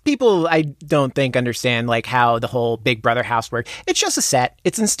people I don't think understand how the whole Big Brother house works. It's just a set.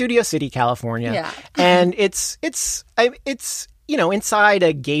 It's in Studio City, California. Yeah. And it's inside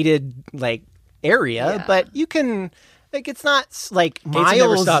a gated area, but you can it's not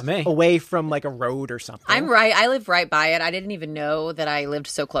miles away from a road or something. I'm right. I live right by it. I didn't even know that I lived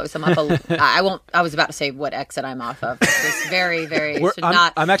so close. I'm off I was about to say what exit I'm off of. It's very, very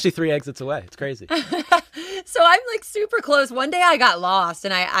I'm actually 3 exits away. It's crazy. So I'm super close. One day I got lost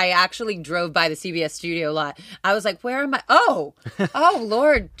and I actually drove by the CBS studio lot. I was like, where am I? Oh,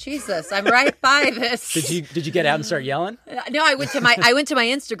 Lord Jesus. I'm right by this. Did you get out and start yelling? No, I went to my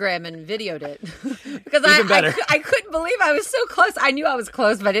Instagram and videoed it. Because I couldn't believe I was so close. I knew I was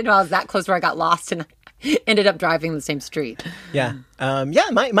close, but I didn't know I was that close where I got lost and ended up driving the same street. Yeah.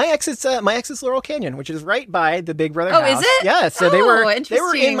 My exit's Laurel Canyon, which is right by the Big Brother house. Oh, is it? Yeah, so they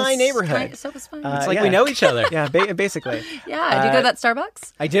were in my neighborhood. So it's fun. It's we know each other. Yeah, basically. Yeah. Do you go to that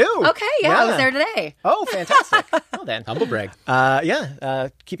Starbucks? I do. Okay, yeah. I was there today. Oh, fantastic. Well then. Humble brag.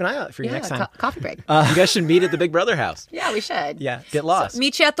 Keep an eye out for you next time. Coffee break. You guys should meet at the Big Brother house. Yeah, we should. Yeah. Get lost. So,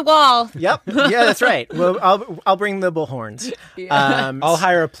 meet you at the wall. Yep. Yeah, that's right. Well, I'll bring the bullhorns. Yeah. I'll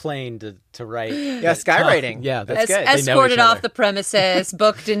hire a plane to write. Yeah, skywriting. Yeah, that's good. Escorted off the premises,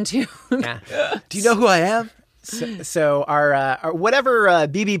 booked into. Yeah. Do you know who I am? So our whatever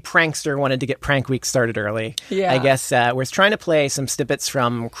BB prankster wanted to get Prank Week started early. Yeah. I guess was trying to play some snippets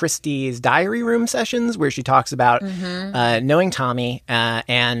from Christy's diary room sessions where she talks about knowing Tommy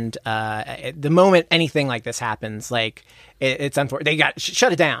and the moment anything like this happens, it's unfortunate. They got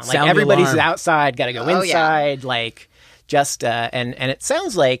shut it down. Sound everybody's alarm. Outside, got to go inside. Yeah. And it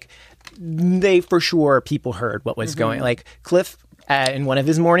sounds like they for sure people heard what was going. Cliff in one of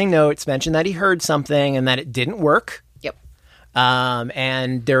his morning notes mentioned that he heard something and that it didn't work. Yep.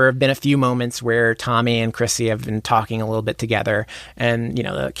 And there have been a few moments where Tommy and Chrissy have been talking a little bit together, and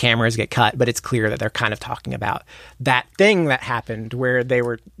the cameras get cut, but it's clear that they're kind of talking about that thing that happened where they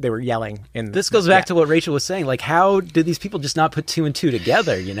were yelling. This goes back to what Rachel was saying. How did these people just not put 2 and 2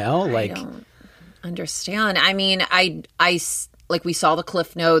 together? I don't understand. I mean, we saw the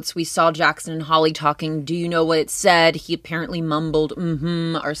Cliff Notes. We saw Jackson and Holly talking. Do you know what it said? He apparently mumbled,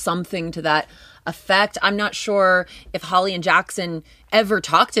 or something to that effect. I'm not sure if Holly and Jackson ever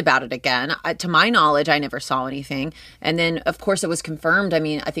talked about it again. To my knowledge, I never saw anything. And then, of course, it was confirmed. I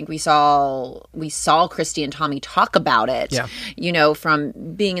mean, I think we saw Christy and Tommy talk about it, from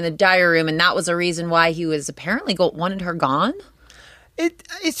being in the diary room. And that was a reason why he was apparently wanted her gone.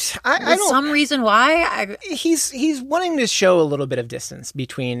 Some reason why he's wanting to show a little bit of distance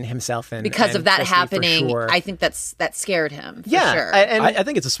between himself and because of that Christy, happening. for sure. I think that scared him. Yeah, sure. I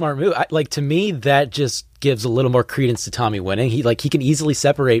think it's a smart move. To me, that just gives a little more credence to Tommy winning. He can easily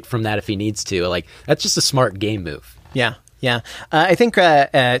separate from that if he needs to. That's just a smart game move. Yeah. Yeah, I think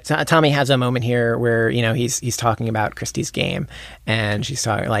Tommy has a moment here where he's talking about Christy's game, and she's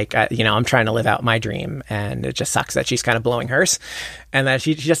talking I'm trying to live out my dream, and it just sucks that she's kind of blowing hers, and that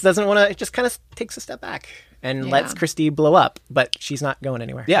she just doesn't want to. It just kind of takes a step back. and lets Christy blow up, but she's not going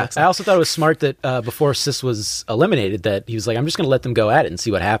anywhere. Yeah, I also thought it was smart that before Sis was eliminated, that he was like, I'm just going to let them go at it and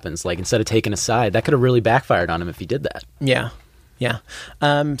see what happens. Like, instead of taking a side, that could have really backfired on him if he did that. Yeah. Yeah.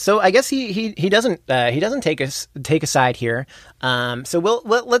 So I guess he doesn't take a side here. So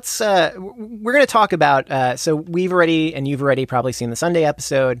let's we're going to talk about, so you've already probably seen the Sunday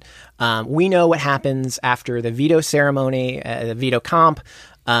episode. We know what happens after the veto ceremony, the veto comp.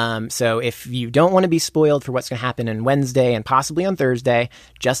 So if you don't want to be spoiled for what's going to happen on Wednesday and possibly on Thursday,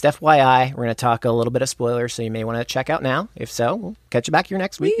 just FYI, we're going to talk a little bit of spoilers, so you may want to check out now. If so, we'll catch you back here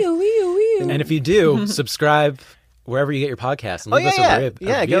next week. And if you do, subscribe wherever you get your podcast and leave us a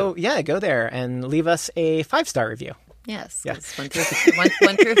review. Go there and leave us a 5-star review. Yes. 1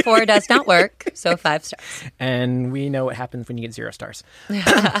 through 4 does not work, so 5 stars. And we know what happens when you get 0 stars. So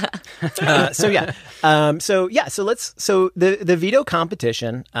the veto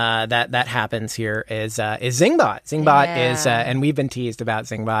competition that happens here is Zingbot. Zingbot is, and we've been teased about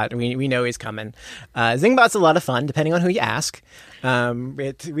Zingbot. We know he's coming. Zingbot's a lot of fun, depending on who you ask.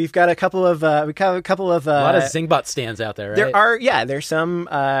 We've got a couple of a lot of Zingbot stands out there, right? There's some.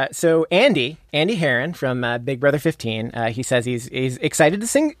 So Andy Herron from Big Brother 15, he says he's excited to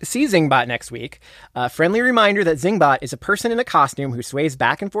see Zingbot next week. Friendly reminder that Zingbot is a person in a costume who sways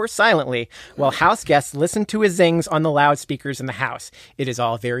back and forth silently while house guests listen to his zings on the loudspeakers in the house. It is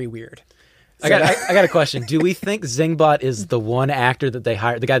all very weird. I got a question. Do we think Zingbot is the one actor that they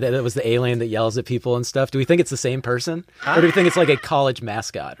hired, the guy that was the alien that yells at people and stuff? Do we think it's the same person? Or do we think it's like a college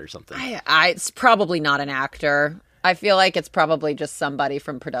mascot or something? It's probably not an actor. I feel like it's probably just somebody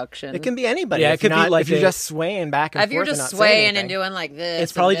from production. It can be anybody. Yeah, it could be like if you're just swaying back and forth. If you're just swaying and doing like this.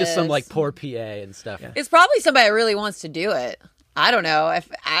 It's probably just some like poor PA and stuff. Yeah. It's probably somebody that really wants to do it. I don't know.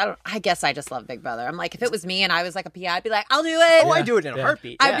 I guess I just love Big Brother. I'm like, if it was me and I was like a PI, I'd be like, I'll do it. Oh, I do it in a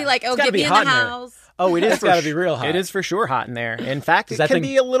heartbeat. I'd be like, get me in the house. Oh, it is got to be real hot. It is for sure hot in there. In fact, it can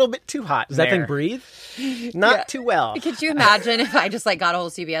be a little bit too hot. Does that thing breathe? Not too well. Could you imagine if I just like got a whole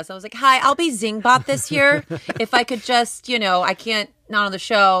CBS? I was like, hi, I'll be Zingbot this year. If I could just, I can't, not on the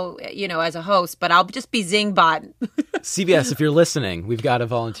show, as a host, but I'll just be Zingbot. CBS, if you're listening, we've got a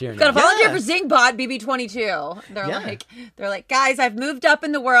volunteer now. Got a volunteer for Zingbot BB22. They're like, guys, I've moved up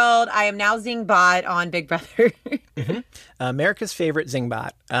in the world. I am now Zingbot on Big Brother. America's favorite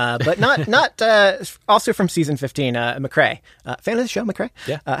Zingbot, but not also from season 15. McCrae, fan of the show, McCrae.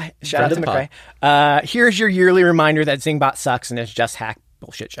 Yeah, shout out to McCrae. Here's your yearly reminder that Zingbot sucks and is just hack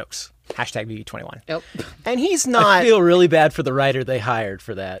bullshit jokes. Hashtag BB21. Yep. And he's not. I feel really bad for the writer they hired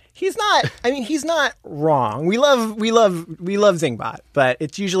for that. He's not. I mean, he's not wrong. We love Zingbot, but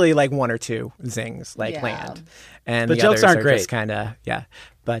it's usually like 1 or 2 zings land, and the jokes aren't great. Kind of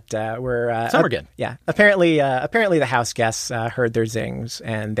But we're some are good. Yeah. Apparently the house guests heard their zings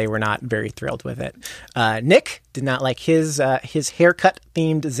and they were not very thrilled with it. Nick did not like his haircut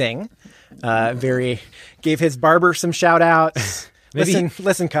themed zing. Gave his barber some shout outs.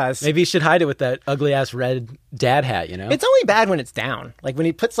 Listen, cuz. Maybe you should hide it with that ugly ass red dad hat, It's only bad when it's down. Like when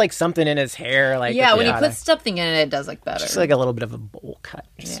he puts like something in his hair. When he puts something in it does look better. Just like a little bit of a bowl cut.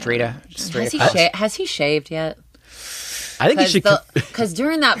 Straight up. Has he shaved yet? I think he should. Because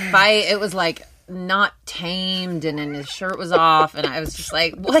during that fight, it was like not tamed and then his shirt was off. And I was just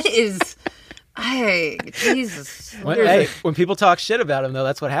like, what is... Hey, Jesus. When people talk shit about him, though,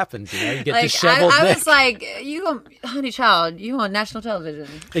 that's what happens. You get disheveled. I was like, honey child, you on national television.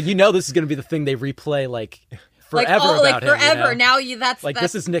 And this is going to be the thing they replay forever about him. Forever. Now that's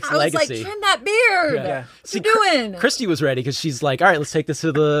this is Nick's legacy. I was like, trim that beard. Yeah. What you doing? Christy was ready because she's like, all right, let's take this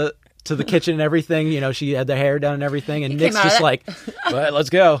to the kitchen and everything. She had the hair done and everything. And Nick's just like, all right, let's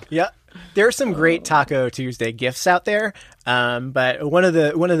go. Yeah. There are some great Taco Tuesday gifts out there, but one of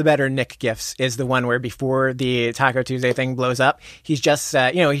the better Nick gifts is the one where before the Taco Tuesday thing blows up, he's just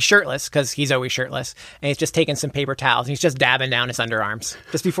he's shirtless because he's always shirtless, and he's just taking some paper towels and he's just dabbing down his underarms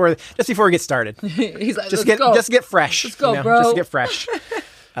just before he gets started. He's like, just get fresh. Let's go, bro. Just get fresh.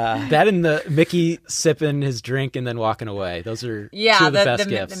 That and the Mickey sipping his drink and then walking away. Those are two of the best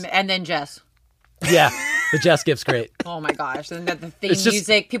gifts. And then Jess. Yeah, the Jess gift's great. Oh my gosh! And the theme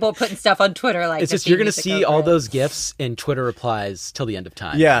music, people are putting stuff on Twitter like. It's just you're gonna see all those gifts in Twitter replies till the end of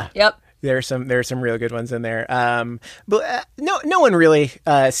time. Yeah. Yep. There's some real good ones in there. But no one really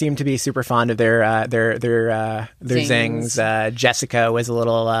seemed to be super fond of their zings. Jessica was a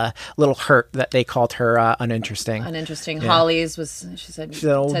little hurt that they called her uninteresting. Uninteresting. Yeah. Holly's was she said an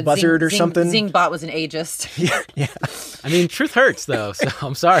old buzzard or something. Zingbot was an ageist. Yeah. I mean, truth hurts though, so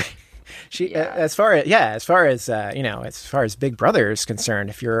I'm sorry. As far as Big Brother is concerned,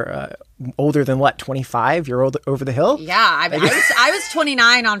 if you're older than what, 25? You're old over the hill? Yeah, I was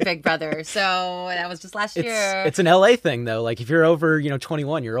 29 on Big Brother, so that was just last year. It's an LA thing though. Like if you're over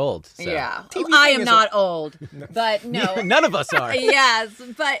 21, you're old. So. Yeah, I am not old, but no, none of us are. Yes,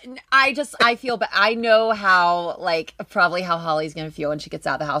 but I feel, but I know how probably how Holly's gonna feel when she gets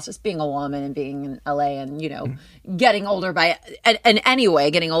out of the house, just being a woman and being in LA and getting older and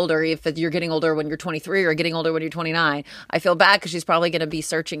anyway getting older. If you're getting older when you're 23 or getting older when you're 29, I feel bad because she's probably gonna be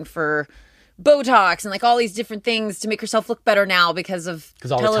searching for Botox and all these different things to make herself look better now because of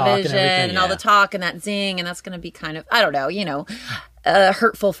television and all the talk and that zing, and that's going to be kind of, I don't know,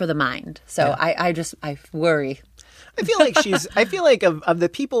 hurtful for the mind. So I worry. I feel like of the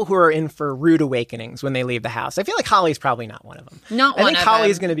people who are in for rude awakenings when they leave the house, I feel like Holly's probably not one of them. I think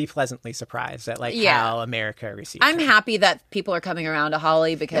Holly's going to be pleasantly surprised at how America receives I'm happy that people are coming around to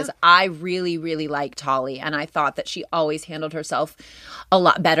Holly because I really, really liked Holly, and I thought that she always handled herself a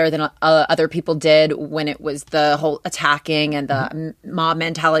lot better than other people did when it was the whole attacking and the mob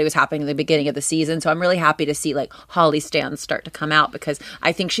mentality was happening in the beginning of the season. So I'm really happy to see Holly stands start to come out because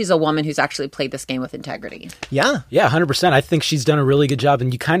I think she's a woman who's actually played this game with integrity. Yeah, 100%. I think she's done a really good job,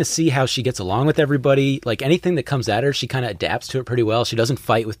 and you kind of see how she gets along with everybody. Like anything that comes at her, she kind of adapts to it pretty well. She doesn't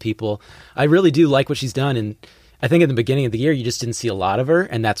fight with people. I really do like what she's done, and I think in the beginning of the year, you just didn't see a lot of her,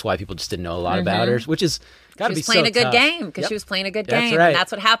 and that's why people just didn't know a lot about her, which is got to be so tough. She was playing a good game because she was playing a good game, right. And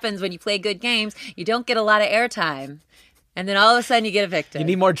that's what happens when you play good games. You don't get a lot of airtime. And then all of a sudden you get evicted. You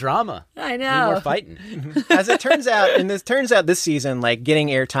need more drama. I know. You need more fighting. As it turns out, this season, getting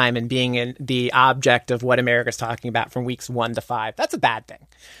airtime and being the object of what America's talking about from weeks 1 to 5, that's a bad thing.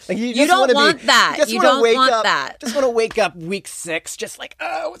 You don't want that. You don't want that. Just want to wake up week 6, just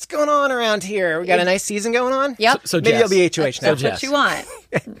what's going on around here? We got a nice season going on. Yep. So maybe it'll be HOH now. That's what you want.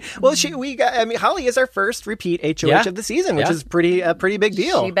 Well, Holly is our first repeat HOH of the season, which is a pretty big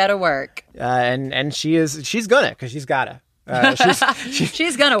deal. She better work. And she's gonna, because she's gotta.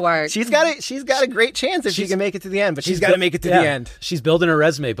 She's gonna work. She's got a great chance if she can make it to the end, but she's got to make it to the end. She's building her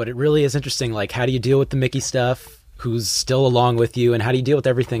resume, but it really is interesting. How do you deal with the Mickey stuff? Who's still along with you, and how do you deal with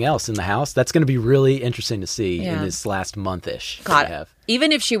everything else in the house? That's going to be really interesting to see in this last month-ish. God,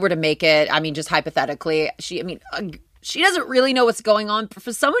 even if she were to make it, just hypothetically, she doesn't really know what's going on.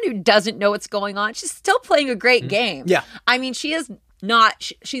 For someone who doesn't know what's going on, she's still playing a great game. Yeah. She is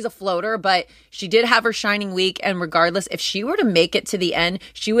not, she's a floater, but she did have her shining week. And regardless, if she were to make it to the end,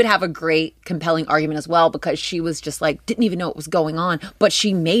 she would have a great, compelling argument as well, because she was just didn't even know what was going on, but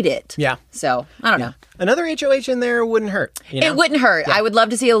she made it. Yeah. So, I don't know. Another HOH in there wouldn't hurt. It wouldn't hurt. Yeah. I would love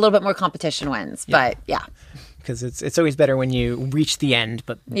to see a little bit more competition wins, but yeah. Because it's always better when you reach the end,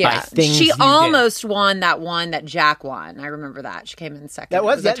 but by things she almost won that one that Jack won. I remember that. She came in second. That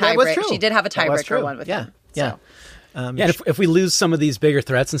was true. She did have a tiebreaker one with him. Yeah. And if we lose some of these bigger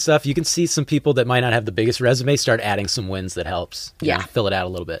threats and stuff, you can see some people that might not have the biggest resume start adding some wins that helps. You know, fill it out a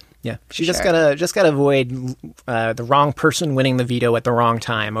little bit. Yeah, she just gotta avoid the wrong person winning the veto at the wrong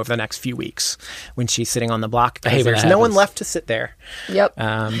time over the next few weeks when she's sitting on the block. Because there's no one left to sit there. Yep,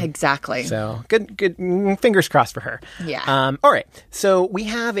 exactly. So good. Fingers crossed for her. Yeah. All right. So we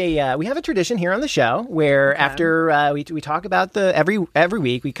have a tradition here on the show where after we talk about every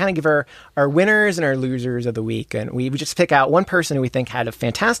week, we kind of give our winners and our losers of the week, and we just pick out one person who we think had a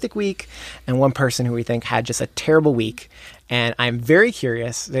fantastic week and one person who we think had just a terrible week. And I'm very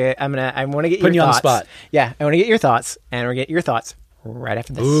curious. I want to get your thoughts. Putting you on the spot. Yeah, I want to get your thoughts, and we'll get your thoughts right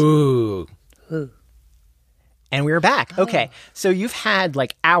after this. Ooh. And we're back. Okay, so you've had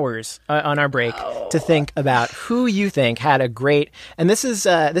hours on our break to think about who you think had a great. And this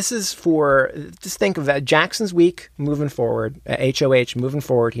is for just think of Jackson's week moving forward, HOH moving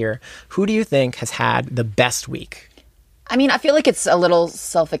forward here. Who do you think has had the best week? I feel like it's a little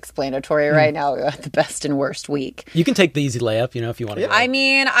self-explanatory right now, the best and worst week. You can take the easy layup, if you want to.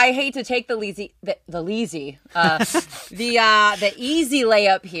 I hate to take the easy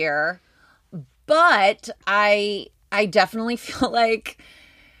layup here, but I definitely feel like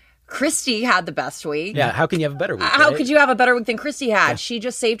Christy had the best week. Yeah, how can you have a better week? How could you have a better week than Christy had? Yeah. She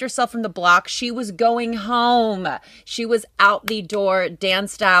just saved herself from the block. She was going home. She was out the door, Dan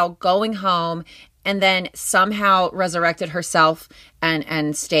style, going home. And then somehow resurrected herself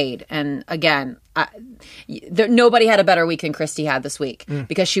and stayed. And again, nobody had a better week than Christy had this week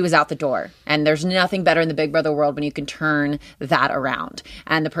because she was out the door. And there's nothing better in the Big Brother world when you can turn that around.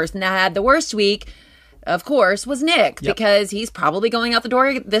 And the person that had the worst week, of course, was Nick, because he's probably going out the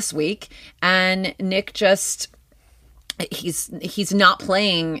door this week. And Nick just he's not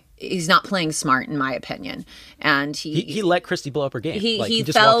playing smart, in my opinion. And he let Christy blow up her game. He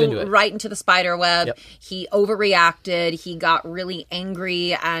just fell walked into it. right into the spider web. Yep. He overreacted. He got really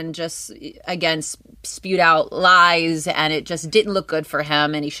angry and just, again, spewed out lies, and it just didn't look good for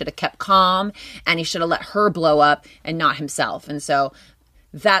him. And he should have kept calm, and he should have let her blow up and not himself. And so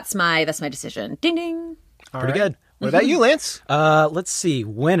that's my decision. Ding ding. Pretty good. What about you, Lance? Let's see.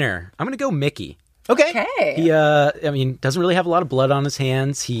 Winner. I'm going to go Mickey. Okay. He, doesn't really have a lot of blood on his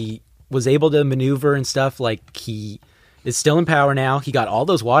hands. He was able to maneuver and stuff. Like, he is still in power now. He got all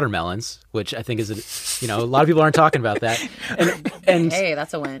those watermelons, which I think is, a lot of people aren't talking about that. And hey,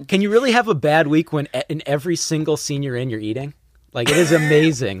 that's a win. Can you really have a bad week when in every single scene you're in, you're eating? Like, it is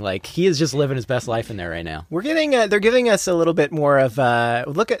amazing. Like, he is just living his best life in there right now. They're giving us a little bit more of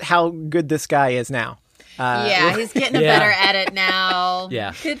look at how good this guy is now. He's getting a better edit now.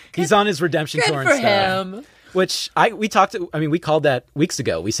 Yeah, he's on his redemption tour and stuff. Good for him. Which we called that weeks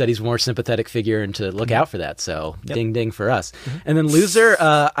ago. We said he's a more sympathetic figure and to look out for that. So ding ding for us. Mm-hmm. And then loser,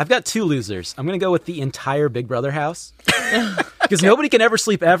 I've got two losers. I'm going to go with the entire Big Brother house. Because nobody can ever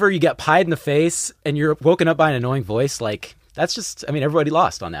sleep ever. You get pied in the face and you're woken up by an annoying voice. Like, that's just, everybody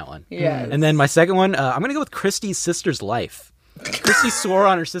lost on that one. Yes. And then my second one, I'm going to go with Christy's sister's life. Christy swore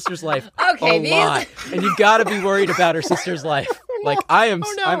on her sister's life a lot, and you got to be worried about her sister's life. Like, I am,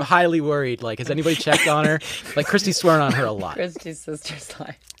 I'm highly worried. Like, has anybody checked on her? Like, Christy's swearing on her a lot. Christy's sister's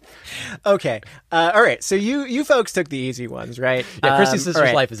life. Okay. All right. So you folks took the easy ones, right? Yeah, Christy's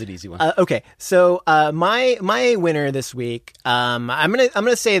sister's life is an easy one. Okay. So my winner this week, I'm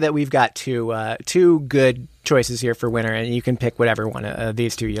gonna say that we've got two good choices here for winner, and you can pick whatever one of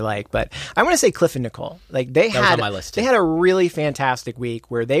these two you like. But I want to say Cliff and Nicole. Like, they had a really fantastic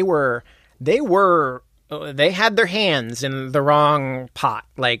week where they had their hands in the wrong pot,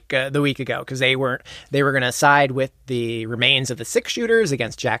 like the week ago, because they were going to side with the remains of the 6 shooters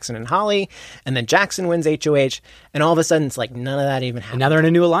against Jackson and Holly, and then Jackson wins HOH, and all of a sudden it's like none of that even happened. And now they're in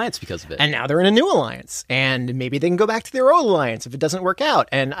a new alliance because of it. And now they're in a new alliance, and maybe they can go back to their old alliance if it doesn't work out.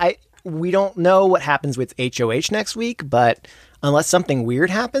 And we don't know what happens with HOH next week, but unless something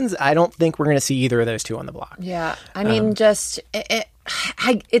weird happens, I don't think we're going to see either of those two on the block. Yeah, I mean,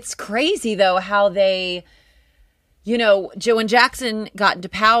 it's crazy, though, how they, Joe and Jackson got into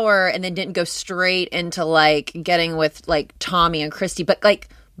power and then didn't go straight into, like, getting with, like, Tommy and Christy, but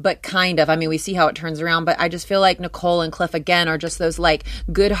kind of. I mean, we see how it turns around, but I just feel like Nicole and Cliff, again, are just those, like,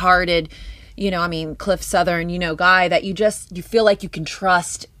 good-hearted, Cliff Southern, guy that you feel like you can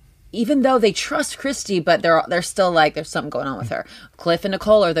trust, even though they trust Christy, but they're still like, there's something going on with her. Cliff and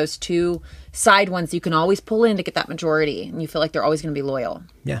Nicole are those two side ones you can always pull in to get that majority, and you feel like they're always going to be loyal.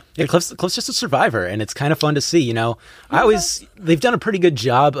 Yeah, Cliff's just a survivor, and it's kind of fun to see. They've done a pretty good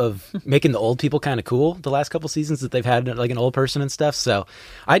job of making the old people kind of cool the last couple seasons that they've had, like, an old person and stuff. So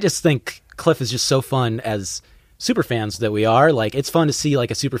I just think Cliff is just so fun as super fans that we are. Like, it's fun to see,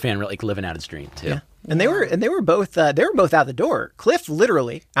 like, a super fan really, like, living out his dream too. Yeah. And they were both out the door. Cliff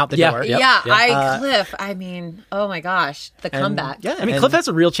literally out the door. Cliff. I mean, oh my gosh, the comeback. Yeah, Cliff has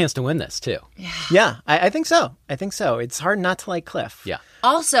a real chance to win this too. Yeah, I think so. It's hard not to like Cliff. Yeah.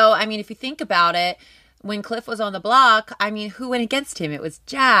 Also, I mean, if you think about it, when Cliff was on the block, I mean, who went against him? It was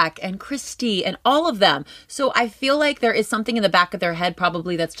Jack and Christy and all of them. So I feel like there is something in the back of their head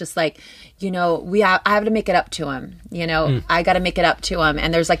probably that's just like, I have to make it up to him. I got to make it up to him.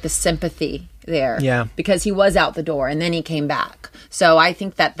 And there's like the sympathy there. Yeah. Because he was out the door and then he came back. So I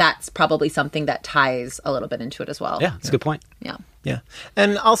think that that's probably something that ties a little bit into it as well. Yeah, that's a good point. Yeah. Yeah,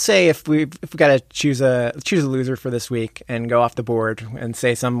 and I'll say if we got to choose a loser for this week and go off the board and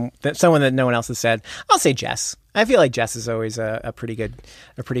say someone that no one else has said, I'll say Jess. I feel like Jess is always a pretty good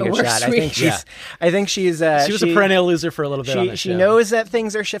shot. I think she's she was a perennial loser for a little bit on the show. She knows that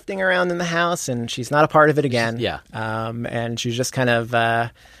things are shifting around in the house and she's not a part of it again. Yeah. And she's just kind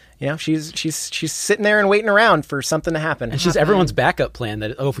of she's sitting there and waiting around for something to happen. And she's everyone's backup plan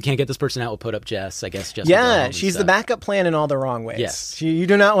that, if we can't get this person out, we'll put up Jess. I guess Jess. Yeah, she's the backup plan in all the wrong ways. Yes. You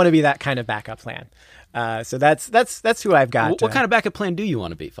do not want to be that kind of backup plan. So that's who I've got. What kind of backup plan do you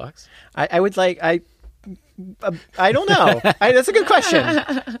want to be, Fox? I would like I don't know. That's a good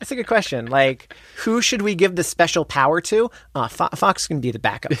question. Like, who should we give the special power to? Fox can be the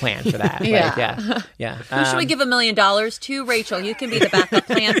backup plan for that. Yeah. Who should we give $1 million to? Rachel, you can be the backup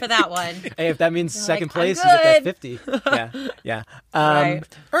plan for that one. Hey, if that means second place, you get that 50. Yeah. Right.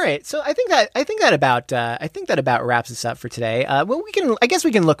 All right. So I think that about wraps us up for today. Well, I guess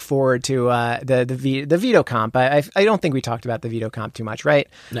we can look forward to the veto comp. I don't think we talked about the veto comp too much, right?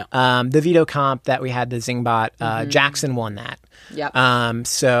 No. The veto comp that we had the Zing spot. Jackson won that. Yep.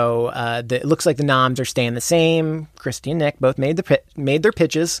 So it looks like the noms are staying the same. Christy and Nick both made their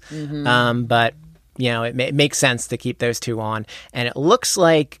pitches, but it makes sense to keep those two on. And it looks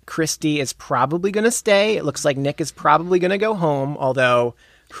like Christy is probably going to stay. It looks like Nick is probably going to go home, although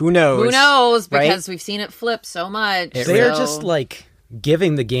who knows? Who knows? Right? Because we've seen it flip so much. They're just like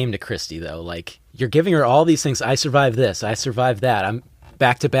giving the game to Christy, though. Like, you're giving her all these things. I survived this. I survived that. I'm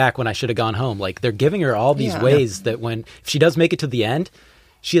back to back when I should have gone home. Like, they're giving her all these ways that if she does make it to the end,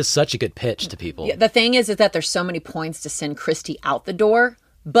 she has such a good pitch to people. Yeah, the thing is that there's so many points to send Christy out the door,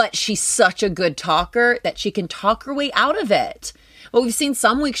 but she's such a good talker that she can talk her way out of it. Well, we've seen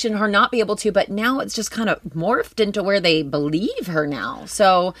some weeks her not be able to, but now it's just kind of morphed into where they believe her now.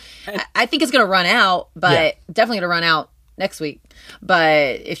 So I think it's going to run out, but definitely going to run out next week.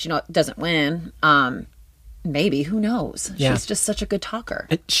 But if she doesn't win, maybe, who knows? Yeah. She's just such a good talker.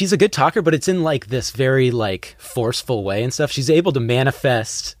 And she's a good talker, but it's in like this very like forceful way and stuff. She's able to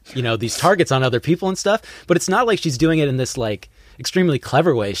manifest, these targets on other people and stuff, but it's not like she's doing it in this like extremely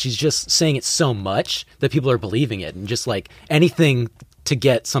clever way. She's just saying it so much that people are believing it, and just like anything to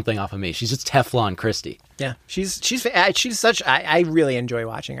get something off of me. She's just Teflon Christy. Yeah, she's such. I really enjoy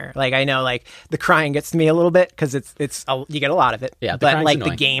watching her. Like, I know, like, the crying gets to me a little bit because you get a lot of it. Yeah, but like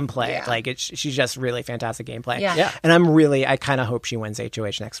annoying. the gameplay, like she's just really fantastic gameplay. Yeah. And I kind of hope she wins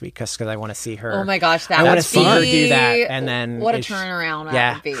HOH next week because I want to see her. Oh my gosh, I want to see her do that, and then what a turnaround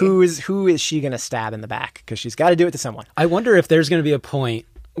that would be. Who is she going to stab in the back? Because she's got to do it to someone. I wonder if there's going to be a point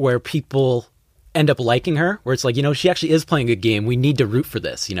where people end up liking her, where it's like, she actually is playing a good game. We need to root for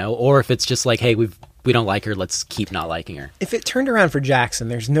this, or if it's just like, hey, we don't like her. Let's keep not liking her. If it turned around for Jackson,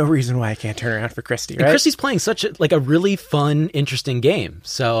 there's no reason why it can't turn around for Christy, right? And Christy's playing such a really fun, interesting game.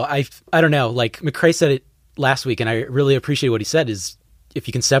 So I don't know. Like McRae said it last week, and I really appreciate what he said, is if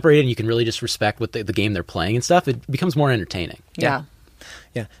you can separate it and you can really just respect what the game they're playing and stuff, it becomes more entertaining. Yeah.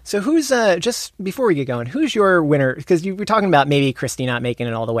 So who's, just before we get going, who's your winner? Because you were talking about maybe Christy not making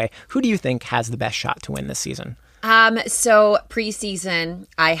it all the way. Who do you think has the best shot to win this season? So preseason,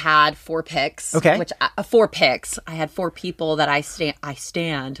 I had 4 picks. Okay. 4 picks. I had 4 people that I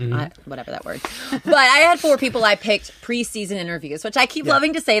stand, whatever that word. But I had 4 people I picked preseason interviews, which I keep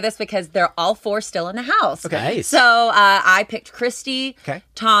loving to say this because they're all 4 still in the house. Okay. Nice. So I picked Christy,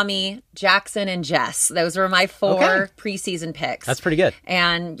 Tommy, Jackson, and Jess. Those were my 4 preseason picks. That's pretty good.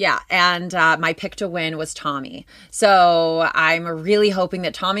 And my pick to win was Tommy. So I'm really hoping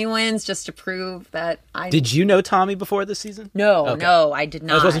that Tommy wins just to prove that Did you know Tommy before this season? No, I did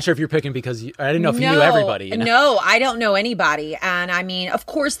not. I wasn't sure if you're picking because I didn't know if you knew everybody. No, I don't know anybody. And I mean, of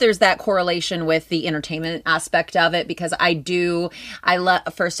course, there's that correlation with the entertainment aspect of it because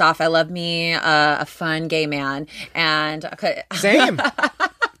first off, I love me a fun gay man. And Same.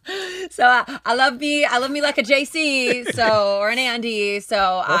 So I love me like a JC, or an Andy,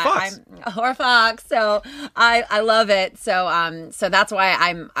 or a Fox. So I love it. So that's why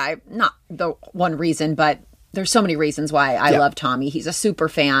I'm not the one reason, but there's so many reasons why I love Tommy. He's a super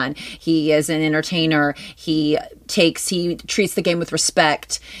fan. He is an entertainer. He treats the game with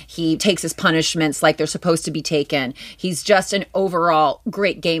respect. He takes his punishments like they're supposed to be taken. He's just an overall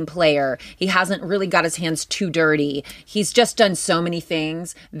great game player. He hasn't really got his hands too dirty. He's just done so many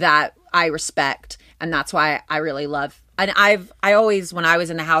things that I respect. And that's why I really love. And I always, when I was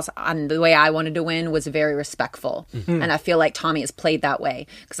in the house, the way I wanted to win was very respectful. Mm-hmm. And I feel like Tommy has played that way.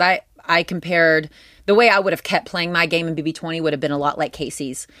 Because I compared the way I would have kept playing my game in BB20 would have been a lot like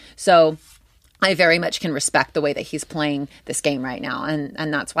Casey's. So I very much can respect the way that he's playing this game right now. And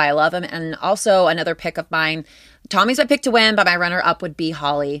that's why I love him. And also another pick of mine, Tommy's my pick to win, but my runner up would be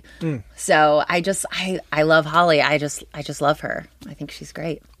Holly. So I love Holly. I just love her. I think she's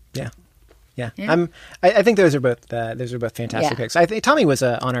great. Yeah. I think those are both fantastic picks. I think Tommy was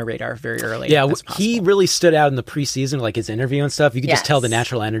on our radar very early. Yeah, he really stood out in the preseason, like his interview and stuff. You could just tell the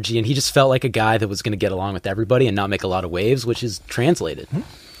natural energy, and he just felt like a guy that was going to get along with everybody and not make a lot of waves, which is translated. Mm-hmm.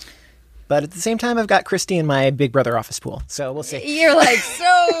 But at the same time, I've got Christy in my Big Brother office pool, so we'll see. You're like,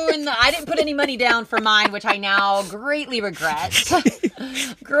 I didn't put any money down for mine, which I now greatly regret. So,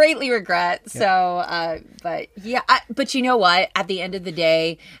 but you know what? At the end of the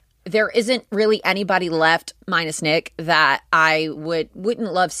day, there isn't really anybody left minus Nick that I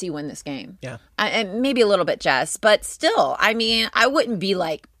wouldn't love see win this game. Yeah. And maybe a little bit Jess, but still, I mean, I wouldn't be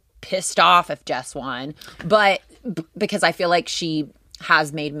like pissed off if Jess won, but because I feel like she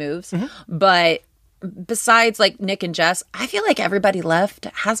has made moves, but besides like Nick and Jess, I feel like everybody left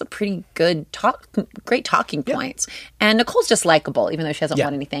has a pretty good great talking points. And Nicole's just likable, even though she hasn't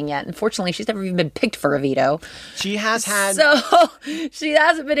won anything yet. Unfortunately, she's never even been picked for a veto. She has had... So she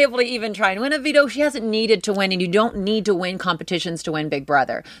hasn't been able to even try and win a veto. She hasn't needed to win, and you don't need to win competitions to win Big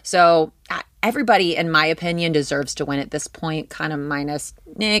Brother. So everybody, in my opinion, deserves to win at this point, kind of minus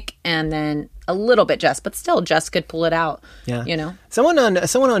Nick and then a little bit Jess, but still Jess could pull it out. Yeah. You know, someone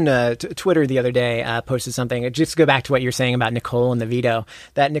on Twitter the other day posted something. Just to go back to what you're saying about Nicole and the veto,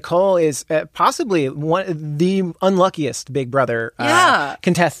 that Nicole is possibly the unluckiest Big Brother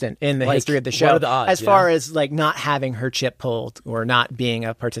contestant in the history of the show. What are the odds, as far as like not having her chip pulled or not being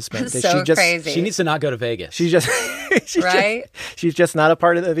a participant. So crazy. She needs to not go to Vegas. She's just she's just not a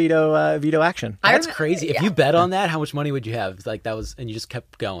part of the veto action. That's crazy. If you bet on that, how much money would you have? Like that was, and you just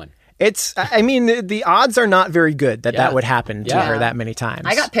kept going. I mean, the odds are not very good that would happen to her that many times.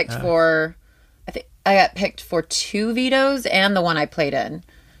 I got picked I got picked for 2 vetoes and the one I played in.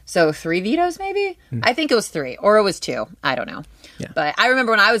 So 3 vetoes, maybe? I think it was 3, or it was 2. I don't know. Yeah. But I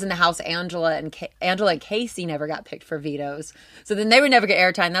remember when I was in the house, Angela and Casey never got picked for vetoes. So then they would never get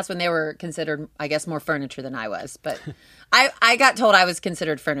airtime. That's when they were considered, I guess, more furniture than I was. But I got told I was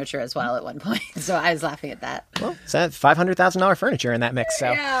considered furniture as well at one point. So I was laughing at that. Well, it's that $500,000 furniture in that mix.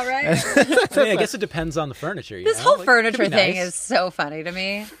 So. Yeah, right? I guess it depends on the furniture. This whole furniture thing is so funny to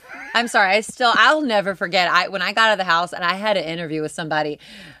me. I'm sorry. I'll never forget. When I got out of the house and I had an interview with somebody,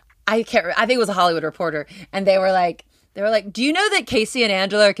 I think it was a Hollywood Reporter, and they were like, do you know that Casey and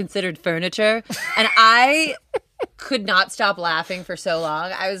Angela are considered furniture? And I could not stop laughing for so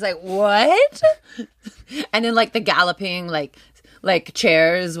long. I was like, what? And then like the galloping, like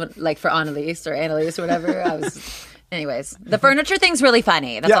chairs, like for Annalise or whatever. Anyways, the furniture thing's really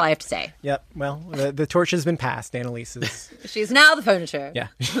funny. That's all I have to say. Yep. Well, the torch has been passed. Annalise is... She's now the furniture. Yeah.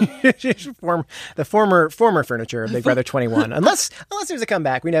 She's the former furniture of Big Brother 21. Unless there's a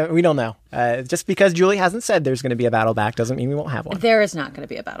comeback. We don't know. Just because Julie hasn't said there's going to be a battle back doesn't mean we won't have one. There is not going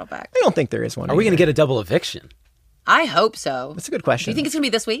to be a battle back. I don't think there is one. Are we going to get a double eviction? I hope so. That's a good question. Do you think it's going to be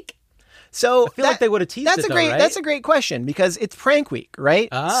this week? So I feel like they would have teased that's it, though, right? That's a great question because it's prank week, right?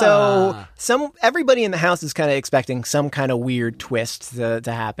 So everybody in the house is kind of expecting some kind of weird twist to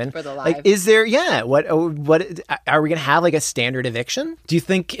happen. For the live. Like, is there? Yeah. What are we going to have? Like a standard eviction? Do you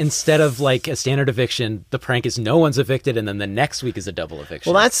think instead of like a standard eviction, the prank is no one's evicted, and then the next week is a double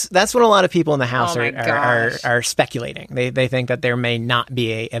eviction? Well, that's what a lot of people in the house are speculating. They think that there may not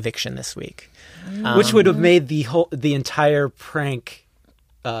be a eviction this week, which would have made the entire prank.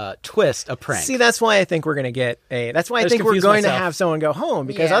 Twist a prank. See, that's why I think we're going to get that's why I think we're going to have someone go home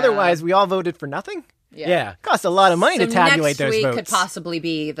because otherwise we all voted for nothing. Yeah. It costs a lot of money to tabulate those votes. Next week could possibly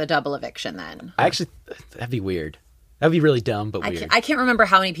be the double eviction then. That'd be weird. That'd be really dumb, but weird. I can't remember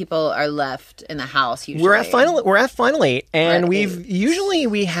how many people are left in the house usually. We're at final 8 and we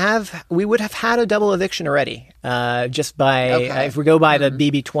would have had a double eviction already. Just by if we go by the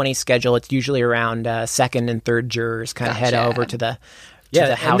BB20 schedule, it's usually around second and third jurors kind of head over to the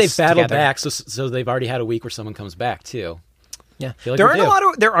the house and they've battled together. back, so they've already had a week where someone comes back too. Yeah, like there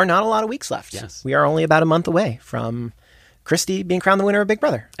are not a lot of weeks left. Yes, we are only about a month away from Christy being crowned the winner of Big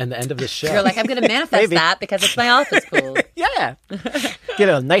Brother and the end of the show. You're like, I'm going to manifest that because it's my office pool. Yeah, get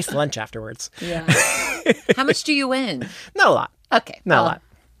a nice lunch afterwards. Yeah. How much do you win? Not a lot. Okay, not a lot.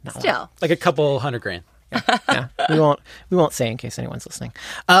 Still, like a couple $100,000. Yeah. We won't say in case anyone's listening.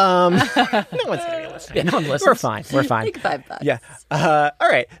 No one's gonna be listening. Yeah, no one listens. We're fine. Take $5. Yeah. All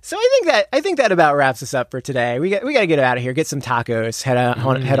right. So I think that about wraps us up for today. We got to get out of here. Get some tacos. Head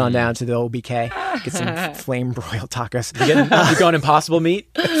on down to the old BK. Get some flame broiled tacos. You going Impossible meat?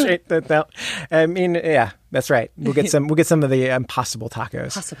 I mean, yeah. That's right. We'll get some of the Impossible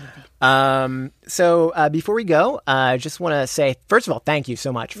tacos. So before we go, I just want to say, first of all, thank you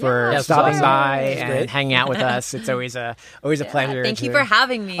so much for stopping by and hanging out with us. It's always a pleasure. Thank you for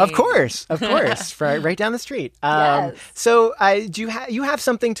having me. Of course, right down the street. Yes. So do you have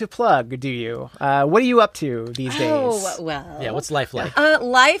something to plug? Do you? What are you up to these days? Oh well. Yeah. What's life like?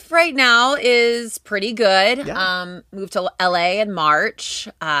 Life right now is pretty good. Yeah. Moved to LA in March.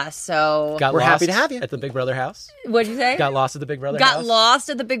 So we're happy to have you at the Big Brother house. What'd you say? Got lost at the Big Brother house? Got lost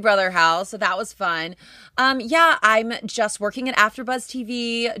at the Big Brother house, so that was fun. I'm just working at AfterBuzz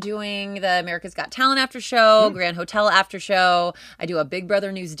TV, doing the America's Got Talent after show, Grand Hotel after show. I do a Big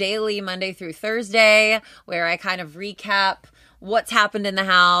Brother News Daily Monday through Thursday, where I kind of recap what's happened in the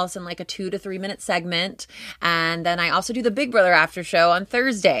house in like a 2 to 3 minute segment. And then I also do the Big Brother after show on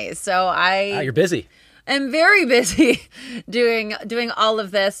Thursdays. So you're busy. I'm very busy doing all of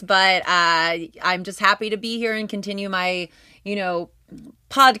this, but I'm just happy to be here and continue my,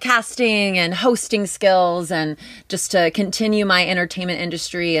 podcasting and hosting skills, and just to continue my entertainment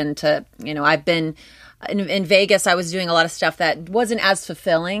industry. And to, I've been in Vegas, I was doing a lot of stuff that wasn't as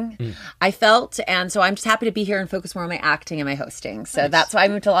fulfilling, I felt. And so I'm just happy to be here and focus more on my acting and my hosting. So that's why I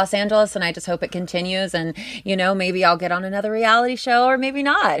moved to Los Angeles, and I just hope it continues. And, maybe I'll get on another reality show, or maybe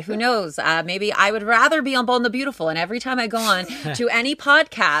not. Who knows? Maybe I would rather be on Bold and the Beautiful. And every time I go on to any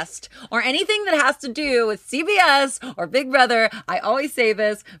podcast or anything that has to do with CBS or Big Brother, I always say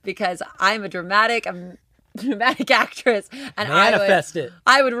this because I'm a dramatic actress, and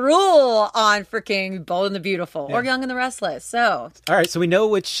I would rule on freaking Bold and the Beautiful or Young and the Restless. So all right, so we know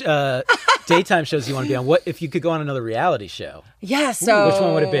which daytime shows you want to be on. What if you could go on another reality show? Yeah, so which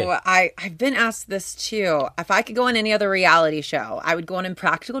one would it be? I've been asked this too. If I could go on any other reality show, I would go on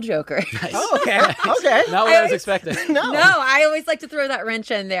Impractical Jokers. Nice. Oh, okay. Okay. Not what I was expecting. No, I always like to throw that wrench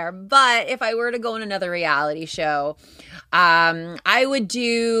in there. But if I were to go on another reality show, I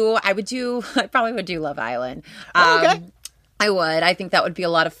probably would do Love Island. Okay. I would. I think that would be a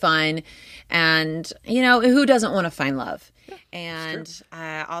lot of fun. And, who doesn't want to find love? And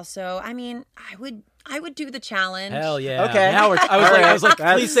also, I would do the challenge. Hell yeah. Okay. Now I was like,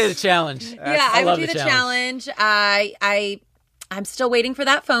 please say the challenge. Yeah, I would do the challenge. I'm still waiting for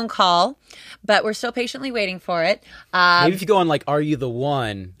that phone call, but we're still patiently waiting for it. Maybe if you go on Are You the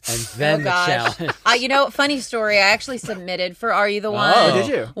One, and then the challenge. Funny story. I actually submitted for Are You the One? Oh, did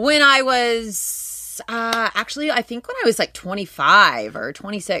you? When I was, I think when I was 25 or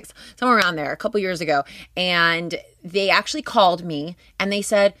 26, somewhere around there, a couple years ago. And they actually called me and they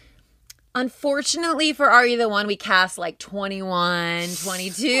said, unfortunately for Are You the One, we cast 21,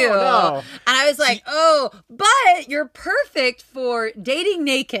 22. Oh, no. And I was like, but you're perfect for Dating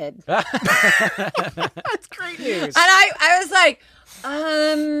Naked. That's great news. And I was like,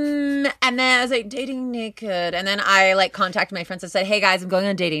 and then I was like, Dating Naked. And then I contacted my friends and said, hey guys, I'm going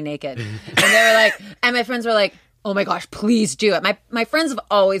on Dating Naked. And they were like, and my friends were like, oh my gosh, please do it. My friends have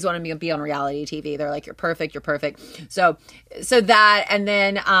always wanted me to be on reality TV. They're like, you're perfect. So that, and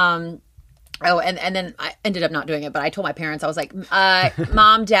then, and then I ended up not doing it, but I told my parents, I was like,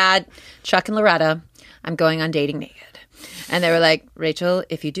 Mom, Dad, Chuck and Loretta, I'm going on Dating Naked. And they were like, Rachel,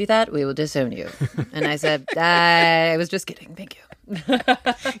 if you do that, we will disown you. And I said, I was just kidding. Thank you.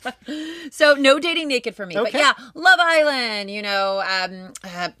 So no Dating Naked for me. Okay. But yeah, Love Island,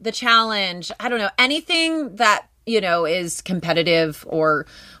 the challenge. I don't know. Anything that, is competitive or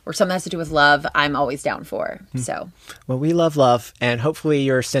something that has to do with love, I'm always down for. So, well, we love, and hopefully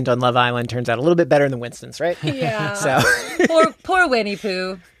your stint on Love Island turns out a little bit better than Winston's, right? Yeah. So poor Winnie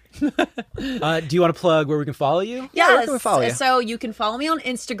Pooh. Do you want to plug where we can follow you? Yes. Where can we follow you? So you can follow me on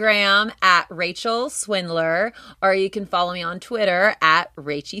Instagram at Rachel Swindler, or you can follow me on Twitter at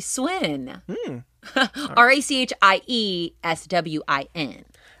Rachie Swin. RACHIESWIN.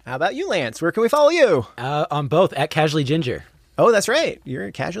 How about you, Lance? Where can we follow you? On both, at Casually Ginger. Oh, that's right.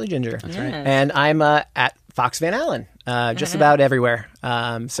 You're Casually Ginger. That's right. And I'm at Fox Van Allen, just about everywhere.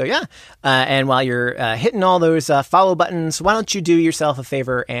 So yeah. And while you're hitting all those follow buttons, why don't you do yourself a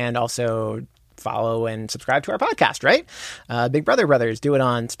favor and also follow and subscribe to our podcast, right? Big Brother Brothers, do it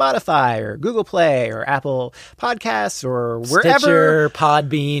on Spotify or Google Play or Apple Podcasts or wherever. Stitcher,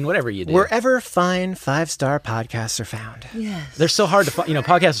 Podbean, whatever you do. Wherever fine 5-star podcasts are found. Yes. They're so hard to find.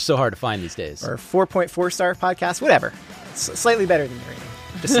 Podcasts are so hard to find these days. Or 4.4-star podcasts, whatever. Slightly better than your rating.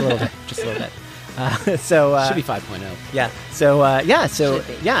 Just a little bit. Should be 5.0. Yeah.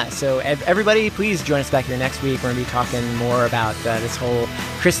 So everybody, please join us back here next week. We're going to be talking more about this whole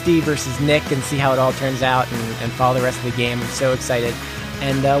Christy versus Nick and see how it all turns out and follow the rest of the game. I'm so excited.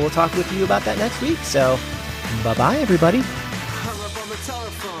 And we'll talk with you about that next week. So bye-bye, everybody. Hung up on the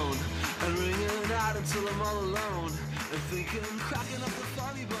telephone and ringing out until I'm all alone and thinking, cracking up the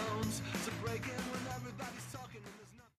funny bone.